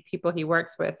so many people he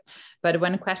works with, but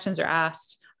when questions are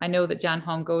asked, I know that Jan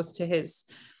Hong goes to his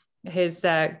students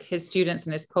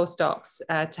and his postdocs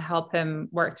to help him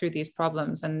work through these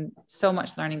problems, and so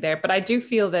much learning there. But I do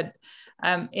feel that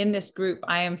in this group,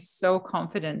 I am so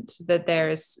confident that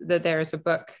there's a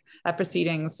book,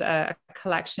 proceedings, a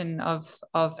collection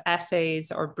of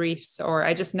essays or briefs, or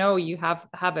I just know you have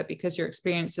it, because your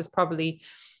experience is probably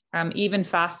even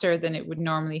faster than it would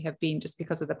normally have been just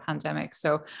because of the pandemic.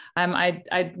 So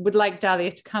I would like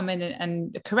Dahlia to come in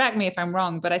and correct me if I'm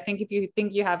wrong, but I think if you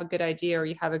think you have a good idea, or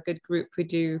you have a good group who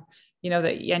do, that,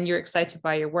 and you're excited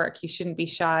by your work, you shouldn't be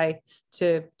shy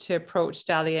to approach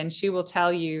Dahlia, and she will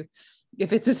tell you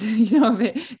if it's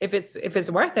if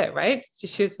it's worth it, right?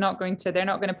 She's not going to, they're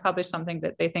not going to publish something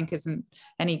that they think isn't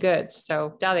any good.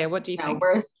 So Dahlia, what do you think?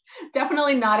 We're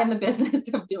definitely not in the business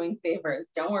of doing favors.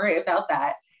 Don't worry about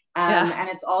that. And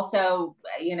it's also,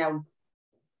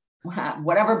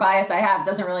 whatever bias I have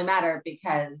doesn't really matter,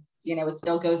 because, it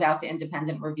still goes out to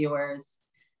independent reviewers.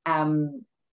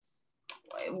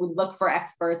 We look for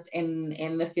experts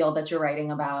in the field that you're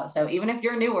writing about. So even if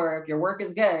you're newer, if your work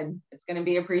is good, it's going to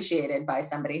be appreciated by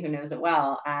somebody who knows it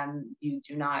well. You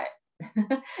do not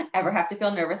ever have to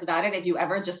feel nervous about it. If you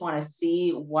ever just want to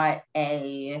see what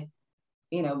a,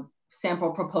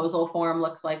 sample proposal form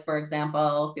looks like, for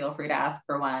example, feel free to ask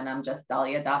for one. I'm just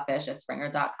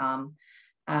dahlia.fisch@springer.com.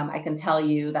 I can tell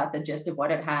you that the gist of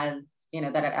what it has,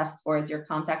 that it asks for is your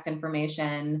contact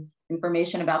information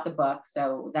about the book.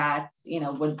 So that,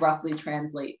 would roughly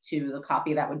translate to the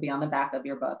copy that would be on the back of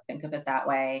your book. Think of it that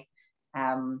way.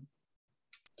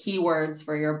 Keywords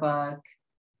for your book,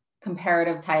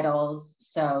 comparative titles.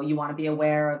 So you want to be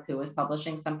aware of who is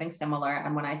publishing something similar.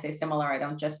 And when I say similar, I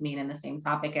don't just mean in the same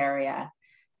topic area.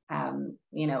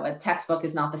 A textbook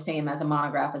is not the same as a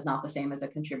monograph, is not the same as a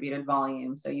contributed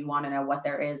volume. So you want to know what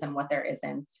there is and what there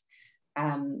isn't.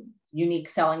 Unique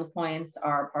selling points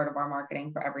are part of our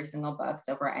marketing for every single book.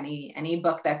 So for any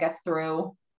book that gets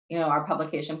through, our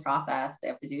publication process, they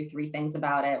have to do 3 things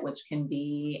about it, which can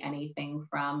be anything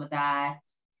from that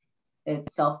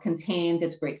it's self-contained,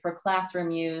 it's great for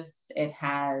classroom use, it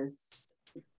has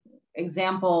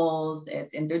examples,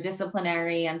 it's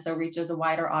interdisciplinary, and so reaches a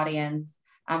wider audience.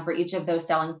 For each of those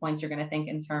selling points, you're going to think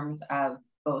in terms of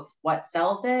both what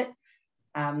sells it,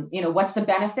 what's the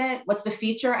benefit, what's the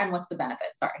feature, and what's the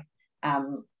benefit, sorry.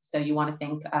 So you want to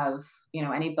think of,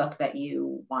 any book that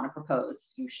you want to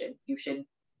propose, you should,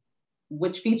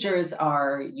 which features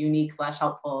are unique /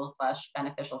 helpful /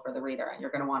 beneficial for the reader, and you're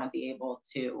going to want to be able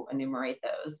to enumerate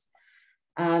those.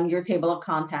 Your table of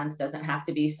contents doesn't have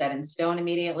to be set in stone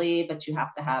immediately, but you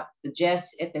have to have the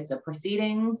gist. If it's a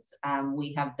proceedings,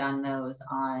 we have done those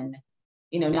on,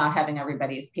 not having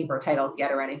everybody's paper titles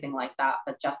yet or anything like that,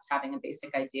 but just having a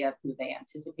basic idea of who they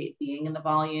anticipate being in the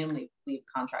volume. We've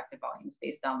contracted volumes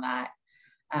based on that.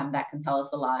 That can tell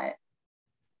us a lot.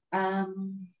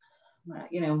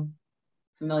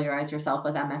 Familiarize yourself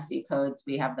with MSC codes.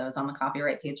 We have those on the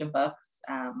copyright page of books.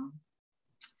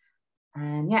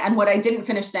 And what I didn't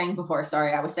finish saying before,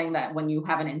 sorry, I was saying that when you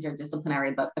have an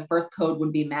interdisciplinary book, the first code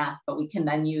would be math, but we can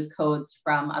then use codes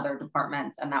from other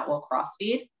departments, and that will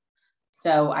cross-feed.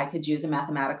 So I could use a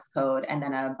mathematics code and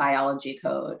then a biology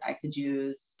code. I could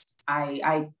use,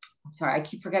 I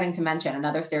keep forgetting to mention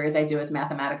another series I do is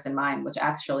Mathematics in Mind, which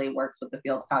actually works with the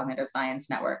Field's Cognitive Science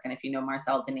Network. And if you know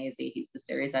Marcel Denesi, he's the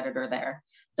series editor there.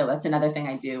 So that's another thing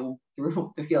I do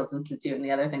through the Fields Institute, and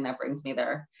the other thing that brings me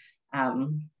there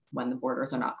when the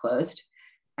borders are not closed.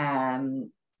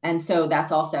 And so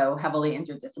that's also heavily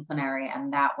interdisciplinary,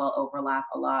 and that will overlap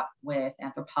a lot with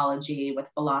anthropology, with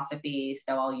philosophy.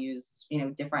 So I'll use,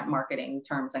 different marketing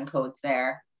terms and codes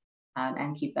there,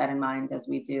 and keep that in mind as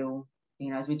we do,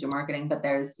 as we do marketing. But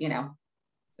there's,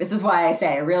 this is why I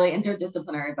say really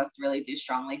interdisciplinary books really do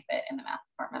strongly fit in the math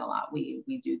department a lot. We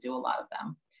do a lot of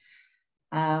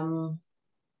them.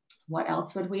 What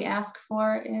else would we ask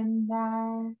for in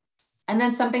that? And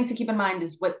then something to keep in mind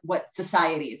is what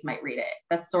societies might read it.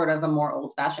 That's sort of a more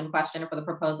old-fashioned question for the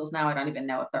proposals now. I don't even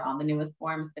know if they're on the newest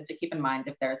forms, but to keep in mind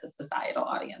if there's a societal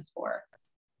audience for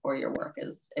your work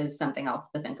is something else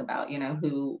to think about. You know,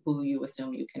 who you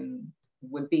assume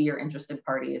would be your interested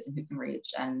parties and who can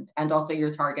reach, and also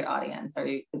your target audience.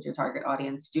 Is your target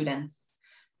audience students?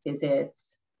 Is it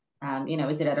you know,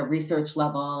 is it at a research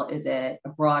level? Is it a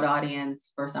broad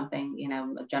audience for something, you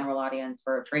know, a general audience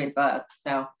for a trade book?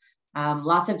 So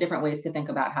lots of different ways to think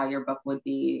about how your book would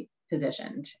be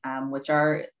positioned, which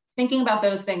are thinking about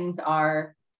those things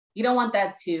are, you don't want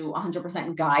that to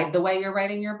 100% guide the way you're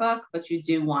writing your book, but you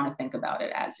do want to think about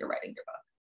it as you're writing your book.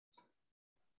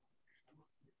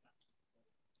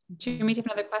 Do you want me to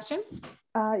have another question?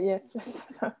 Yes.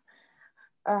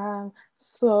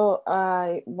 So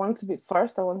I want to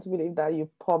believe that you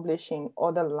publish in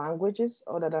other languages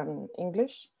other than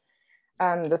English.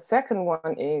 And the second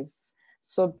one is,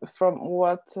 so from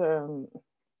what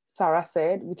Sarah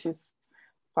said, which is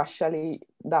partially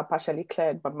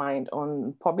cleared my mind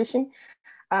on publishing.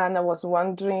 And I was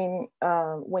wondering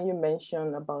when you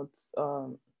mentioned about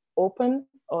open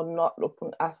or not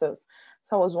open access.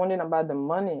 So I was wondering about the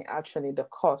money, actually, the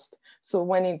cost. So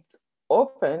when it's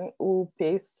open, who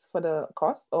pays for the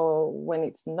cost, or when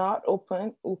it's not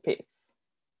open, who pays?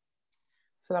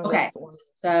 So okay,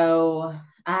 so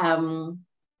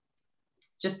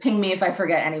just ping me if I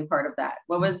forget any part of that.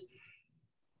 What was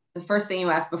the first thing you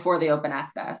asked before the open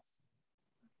access?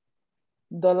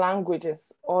 The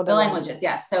languages, or the languages,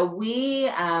 yes. So we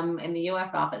in the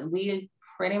US office, we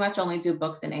pretty much only do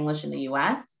books in English in the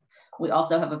US. We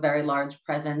also have a very large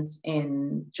presence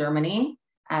in Germany.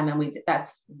 And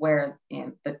that's where, you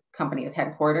know, the company is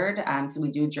headquartered. So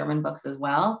we do German books as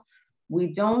well.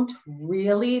 We don't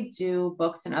really do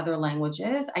books in other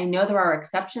languages. I know there are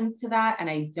exceptions to that, and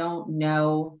I don't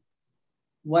know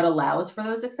what allows for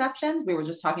those exceptions. We were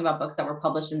just talking about books that were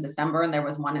published in December, and there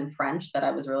was one in French that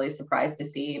I was really surprised to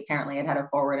see. Apparently it had a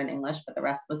forward in English, but the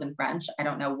rest was in French. I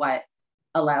don't know what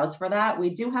allows for that.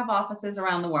 We do have offices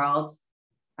around the world.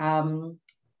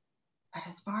 But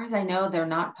as far as I know, they're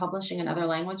not publishing in other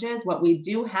languages. What we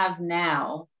do have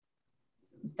now,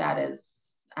 that is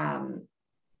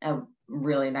a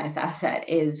really nice asset,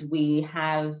 is we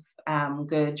have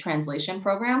good translation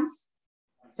programs.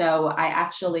 So I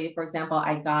actually, for example,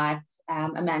 I got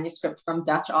a manuscript from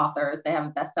Dutch authors. They have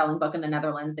a best-selling book in the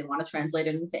Netherlands. They want to translate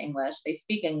it into English. They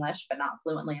speak English, but not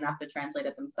fluently enough to translate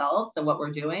it themselves. So what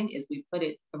we're doing is we put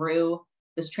it through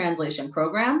this translation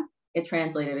program. It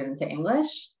translated it into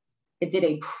English. It did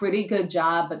a pretty good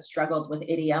job, but struggled with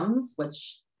idioms,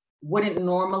 which wouldn't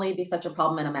normally be such a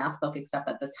problem in a math book, except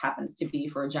that this happens to be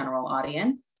for a general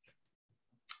audience.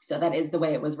 So that is the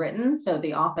way it was written. So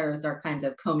the authors are kind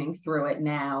of combing through it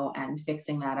now and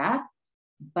fixing that up,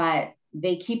 but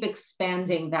they keep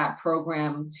expanding that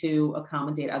program to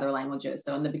accommodate other languages.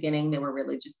 So in the beginning, they were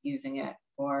really just using it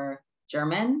for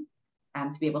German,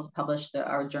 to be able to publish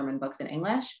our German books in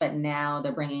English, but now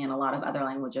they're bringing in a lot of other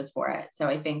languages for it. So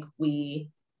I think we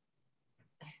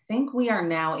are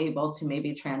now able to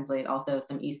maybe translate also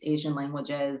some East Asian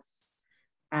languages.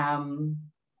 And,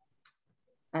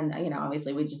 you know,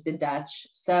 obviously we just did Dutch.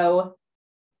 So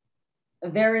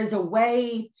there is a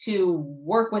way to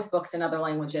work with books in other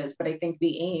languages, but I think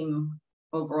the aim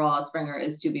overall at Springer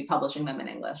is to be publishing them in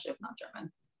English, if not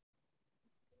German,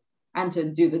 and to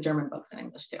do the German books in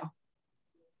English too.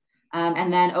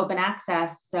 And then open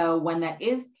access. So when that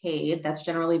is paid, that's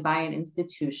generally by an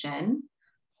institution,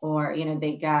 or, you know,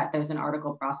 there's an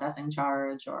article processing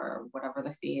charge or whatever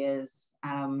the fee is.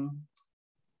 And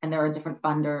there are different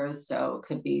funders. So it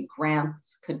could be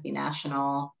grants, could be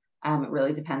national. It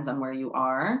really depends on where you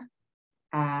are.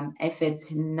 If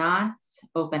it's not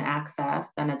open access,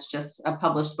 then it's just a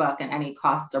published book and any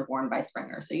costs are borne by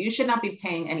Springer. So you should not be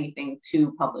paying anything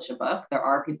to publish a book. There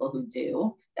are people who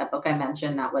do. That book I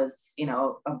mentioned, that was, you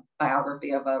know, a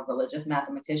biography of a religious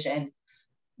mathematician.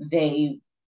 They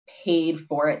paid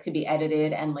for it to be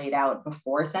edited and laid out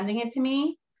before sending it to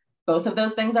me. Both of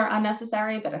those things are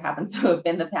unnecessary, but it happens to have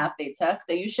been the path they took.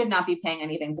 So you should not be paying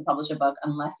anything to publish a book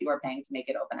unless you are paying to make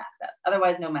it open access.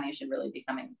 Otherwise, no money should really be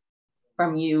coming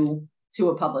from you to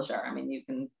a publisher. I mean, you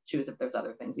can choose if there's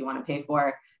other things you want to pay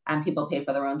for, and people pay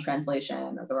for their own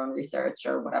translation or their own research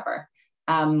or whatever.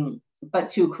 But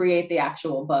to create the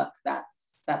actual book,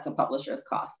 that's a publisher's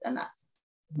cost, and that's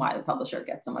why the publisher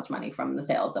gets so much money from the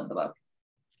sales of the book.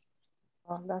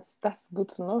 Oh, that's good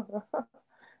to know.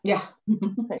 Yeah.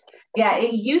 Yeah,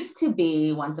 it used to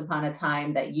be once upon a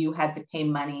time that you had to pay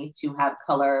money to have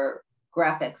color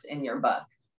graphics in your book.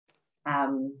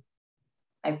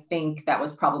 I think that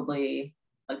was probably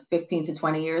like 15 to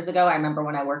 20 years ago. I remember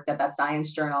when I worked at that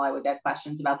science journal, I would get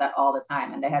questions about that all the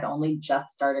time. And they had only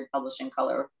just started publishing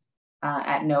color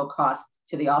at no cost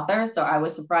to the author. So I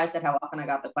was surprised at how often I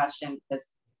got the question,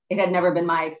 because it had never been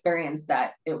my experience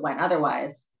that it went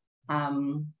otherwise.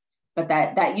 But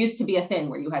that used to be a thing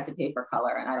where you had to pay for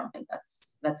color. And I don't think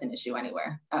that's an issue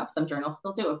anywhere. Some journals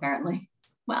still do, apparently.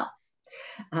 Well,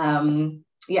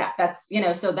 yeah, that's,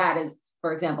 so that is,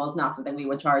 for example, is not something we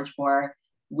would charge for.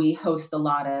 We host a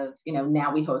lot of,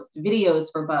 now we host videos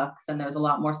for books, and there's a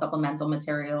lot more supplemental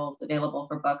materials available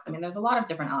for books. I mean, there's a lot of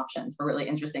different options for really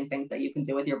interesting things that you can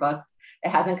do with your books. It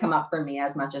hasn't come up for me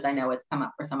as much as I know it's come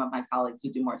up for some of my colleagues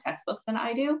who do more textbooks than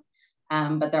I do.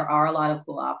 But there are a lot of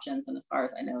cool options. And as far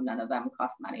as I know, none of them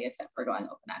cost money except for going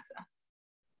open access.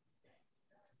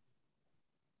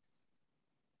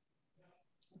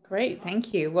 Great,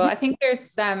 thank you. Well, I think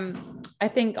there's, I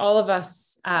think all of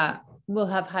us will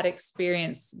have had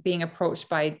experience being approached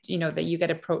by, that you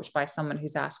get approached by someone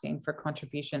who's asking for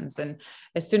contributions. And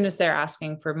as soon as they're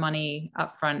asking for money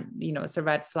upfront, it's a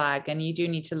red flag. And you do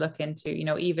need to look into,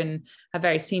 even at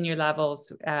very senior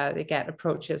levels, they get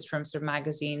approaches from sort of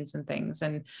magazines and things.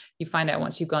 And you find out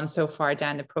once you've gone so far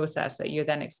down the process that you're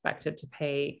then expected to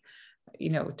pay,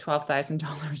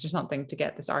 $12,000 or something to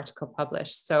get this article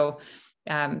published. So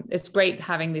it's great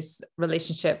having this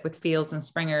relationship with Fields and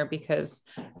Springer, because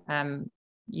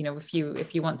if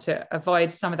you want to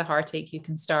avoid some of the heartache, you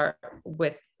can start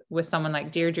with someone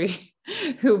like Deirdre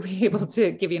who will be able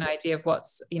to give you an idea of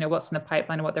what's in the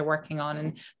pipeline and what they're working on.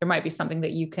 And there might be something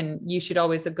that you should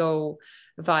always go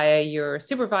via your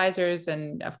supervisors.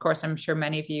 And of course, I'm sure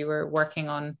many of you are working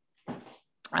on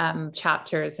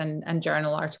chapters and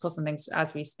journal articles and things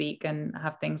as we speak and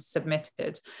have things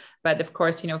submitted. But of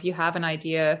course, if you have an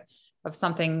idea of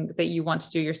something that you want to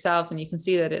do yourselves and you can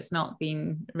see that it's not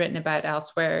being written about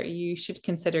elsewhere, you should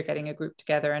consider getting a group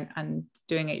together and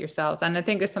doing it yourselves. And I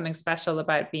think there's something special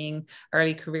about being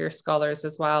early career scholars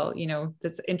as well.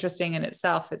 That's interesting in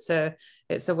itself. It's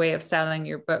a way of selling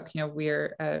your book.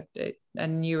 We're a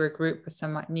newer group with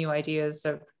some new ideas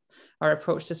of our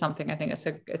approach to something. I think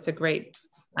it's a great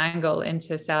angle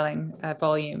into selling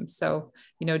volume. So,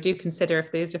 do consider,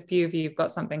 if there's a few of you who've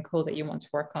got something cool that you want to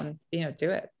work on, do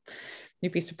it.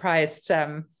 You'd be surprised,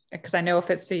 because I know if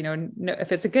it's,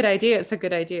 if it's a good idea, it's a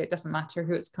good idea. It doesn't matter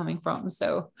who it's coming from.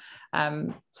 So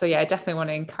yeah, I definitely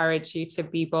want to encourage you to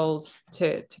be bold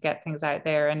to get things out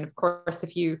there. And of course,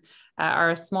 if you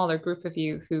are a smaller group of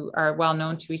you who are well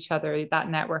known to each other, that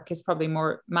network is probably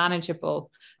more manageable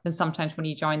than sometimes when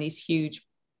you join these huge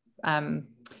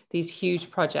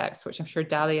projects, which I'm sure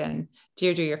Dahlia and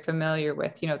Deirdre are familiar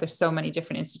with. There's so many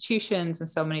different institutions and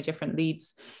so many different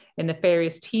leads in the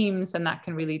various teams, and that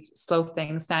can really slow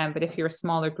things down. But if you're a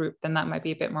smaller group, then that might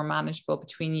be a bit more manageable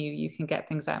between you. You can get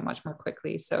things out much more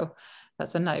quickly. So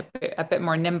that's a bit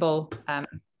more nimble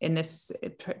in this,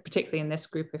 particularly in this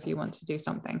group, if you want to do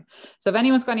something. So if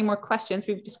anyone's got any more questions,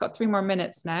 we've just got 3 more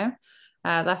minutes now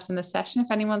left in the session. If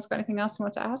anyone's got anything else you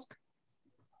want to ask.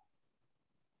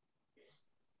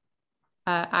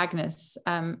 Agnes,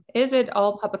 is it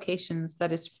all publications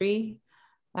that is free,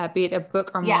 be it a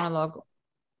book or monologue?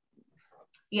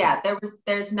 Yeah,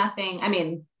 there's nothing, I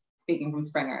mean, speaking from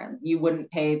Springer, you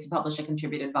wouldn't pay to publish a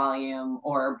contributed volume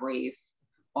or a brief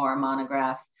or a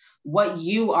monograph. What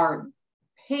you are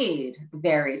paid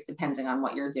varies depending on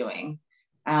what you're doing.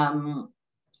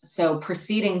 So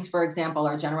proceedings, for example,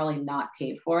 are generally not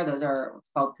paid for. Those are what's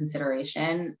called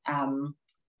consideration.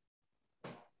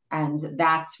 And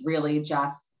that's really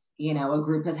just, a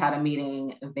group has had a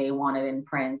meeting, they want it in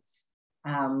print,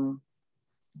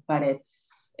 but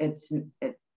it's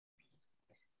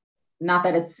not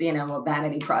that it's, a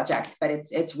vanity project, but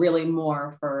it's really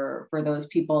more for those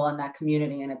people in that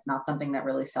community, and it's not something that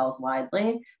really sells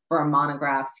widely. For a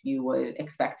monograph, you would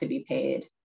expect to be paid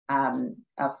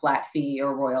a flat fee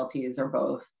or royalties or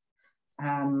both.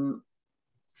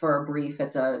 For a brief,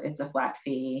 it's a flat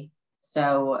fee.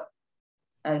 So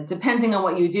depending on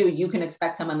what you do, you can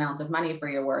expect some amounts of money for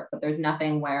your work, but there's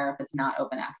nothing where if it's not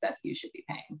open access, you should be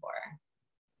paying for.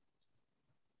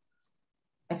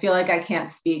 I feel like I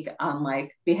can't speak on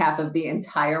behalf of the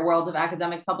entire world of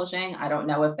academic publishing. I don't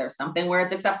know if there's something where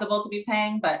it's acceptable to be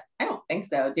paying, but I don't think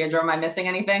so. Deirdre, am I missing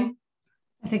anything?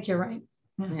 I think you're right.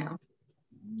 Yeah.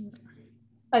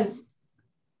 Let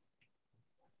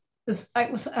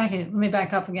me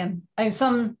back up again.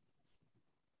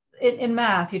 In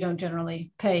math, you don't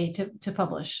generally pay to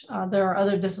publish. There are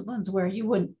other disciplines where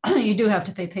you do have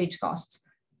to pay page costs,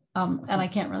 and I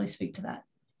can't really speak to that.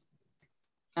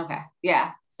 Okay,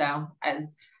 yeah. So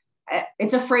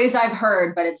it's a phrase I've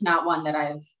heard, but it's not one that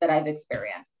I've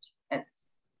experienced.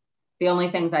 the only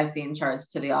things I've seen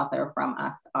charged to the author from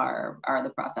us are the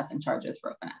processing charges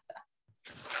for open access.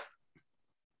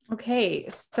 Okay,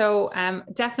 so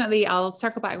definitely I'll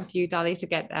circle back with you, Dahlia, to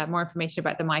get more information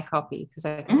about the My Copy, because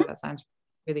I think that sounds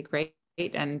really great.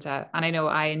 And I know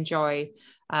I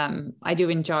do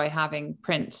enjoy having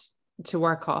print to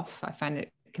work off. I find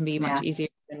it can be much easier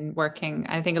than working.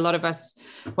 I think a lot of us,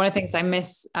 one of the things I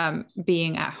miss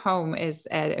being at home is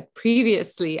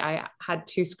previously I had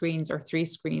 2 screens or 3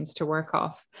 screens to work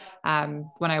off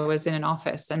when I was in an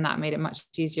office, and that made it much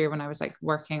easier when I was like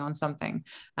working on something.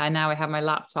 Now I have my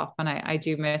laptop, and I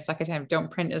do miss, like I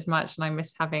don't print as much, and I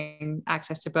miss having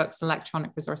access to books.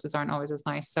 Electronic resources aren't always as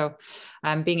nice. So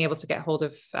being able to get hold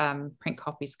of print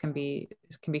copies can be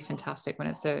fantastic when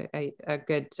it's a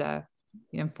good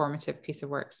informative piece of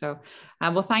work. So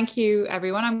well, thank you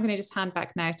everyone. I'm going to just hand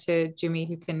back now to Jumi,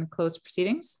 who can close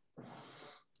proceedings.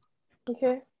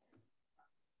 Okay,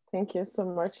 thank you so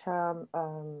much,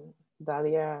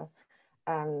 Dahlia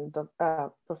and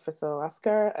Professor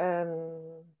Haskell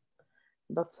and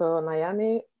Dr.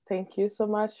 Nayani. Thank you so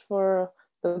much for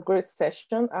the great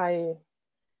session.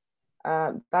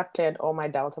 That cleared all my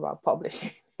doubts about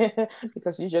publishing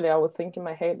because usually I would think in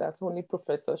my head that only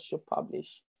professors should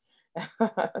publish.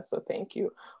 So thank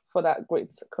you for that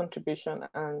great contribution,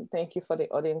 and thank you for the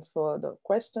audience for the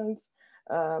questions.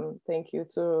 Thank you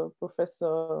to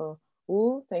Professor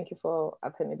Wu. Thank you for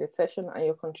attending the session and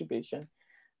your contribution,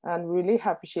 and really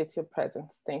appreciate your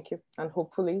presence. Thank you, and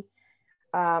hopefully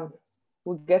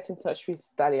we'll get in touch with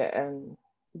Dahlia and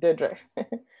Deirdre.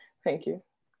 Thank you.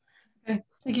 Okay.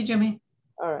 Thank you, Jimmy.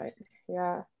 All right.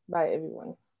 Yeah. Bye,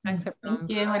 everyone. Thanks, everyone.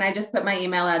 Thank you. And I just put my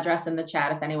email address in the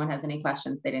chat if anyone has any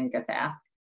questions they didn't get to ask.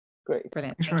 Great.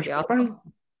 Brilliant. Bye.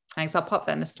 Thanks. I'll pop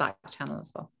that in the Slack channel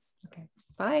as well. Okay.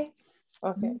 Bye.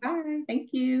 Okay. Bye. Thank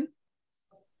you.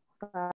 Bye.